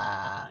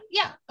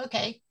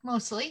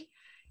 Mostly,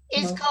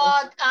 is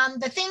called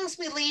The Things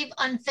We Leave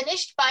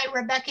Unfinished by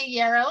Rebecca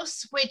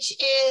Yarros, which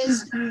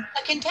is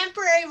a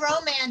contemporary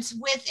romance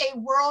with a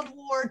World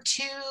War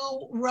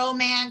II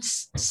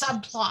romance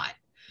subplot.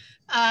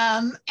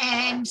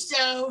 And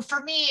so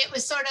for me, it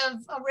was sort of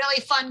a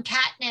really fun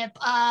catnip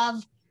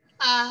of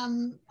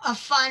a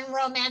fun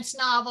romance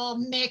novel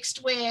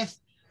mixed with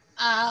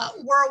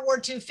World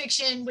War II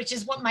fiction, which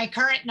is what my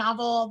current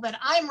novel that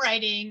I'm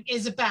writing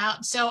is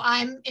about. So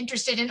I'm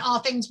interested in all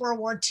things World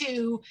War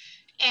II.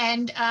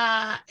 And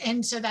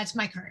so that's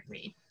my current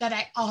read that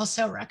I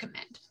also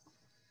recommend.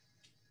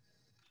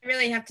 I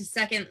really have to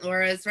second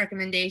Laura's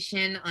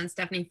recommendation on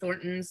Stephanie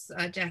Thornton's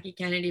Jackie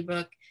Kennedy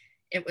book.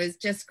 It was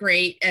just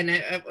great. And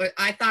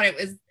I thought it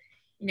was,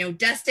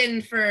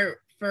 destined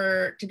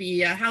to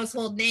be a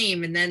household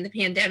name, and then the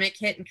pandemic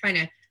hit and kind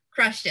of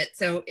crushed it.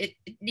 So it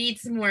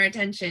needs some more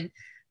attention.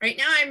 Right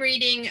now I'm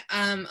reading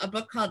a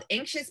book called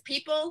Anxious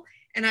People,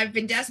 and I've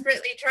been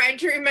desperately trying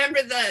to remember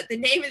the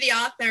name of the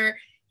author.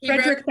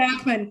 Frederick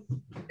Backman.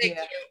 Thank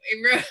you.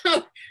 He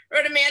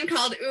wrote A Man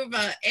Called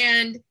Uva,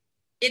 and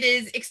it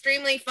is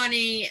extremely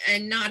funny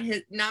and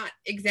not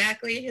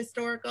exactly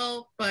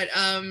historical, but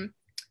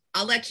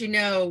I'll let you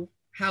know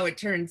how it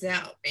turns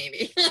out,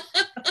 maybe.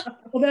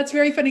 Well, that's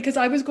very funny, because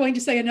I was going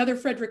to say another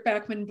Frederick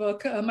Backman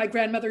book. My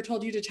grandmother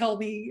told you to tell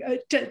me,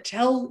 to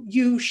tell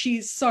you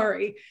she's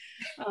sorry,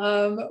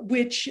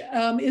 which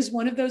is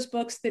one of those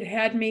books that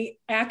had me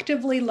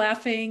actively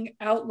laughing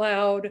out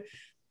loud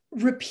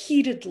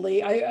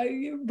repeatedly.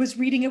 I was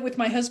reading it with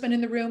my husband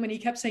in the room, and he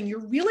kept saying, "You're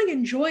really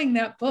enjoying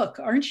that book,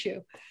 aren't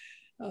you?"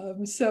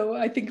 So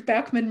I think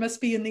Backman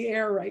must be in the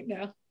air right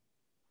now.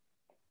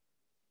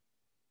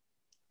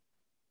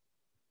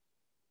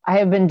 I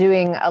have been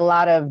doing a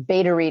lot of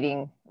beta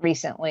reading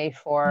recently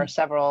for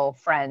several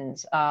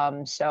friends.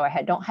 So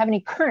I don't have any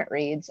current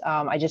reads.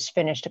 I just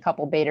finished a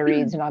couple beta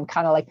reads, and I'm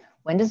kind of like,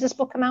 when does this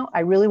book come out?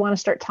 I really want to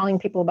start telling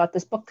people about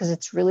this book because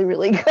it's really,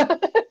 really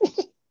good.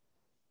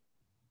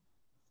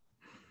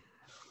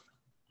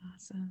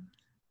 Awesome.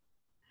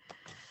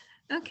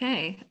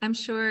 Okay, I'm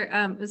sure,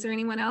 is there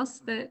anyone else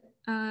that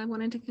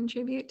wanted to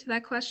contribute to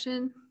that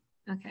question?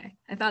 Okay,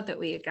 I thought that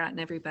we had gotten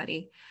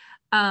everybody.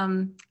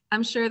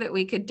 I'm sure that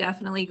we could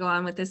definitely go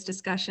on with this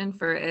discussion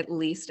for at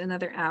least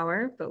another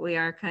hour, but we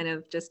are kind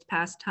of just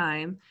past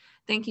time.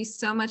 Thank you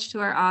so much to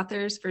our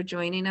authors for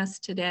joining us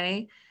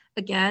today.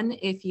 Again,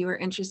 if you are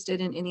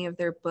interested in any of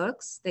their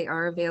books, they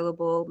are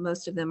available.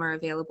 Most of them are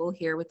available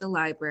here with the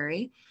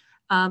library.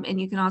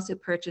 And you can also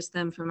purchase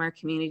them from our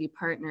community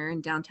partner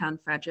in downtown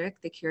Frederick,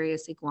 the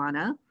Curious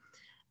Iguana.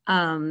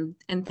 And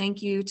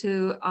thank you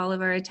to all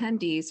of our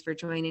attendees for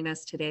joining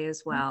us today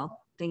as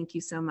well. Thank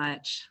you so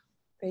much.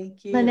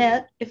 Thank you.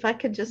 Lynette, if I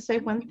could just say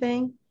one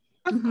thing.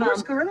 Of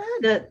course, go right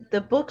ahead.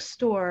 The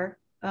bookstore,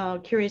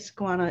 Curious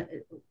Iguana,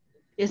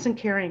 isn't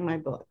carrying my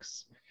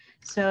books.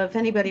 So if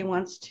anybody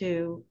wants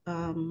to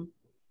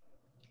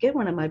get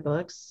one of my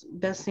books,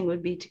 best thing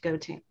would be to go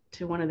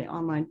to one of the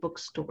online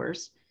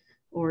bookstores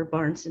or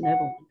Barnes &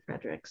 Noble in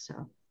Frederick.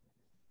 So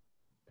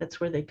that's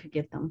where they could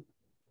get them.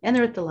 And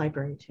they're at the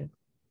library too.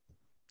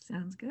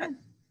 Sounds good.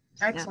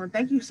 Excellent. Yeah.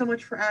 Thank you so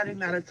much for adding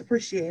that. It's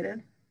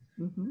appreciated.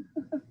 Mm-hmm.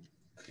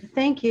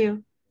 Thank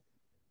you.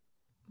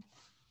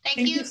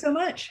 Thank you so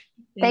much.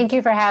 Thank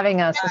you for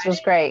having us. This was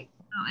great.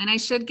 Oh, and I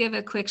should give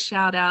a quick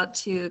shout out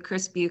to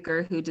Chris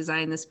Bucher, who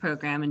designed this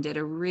program and did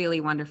a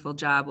really wonderful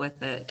job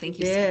with it. Thank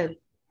you. He did.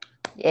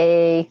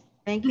 Yay.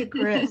 Thank you,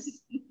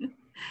 Chris.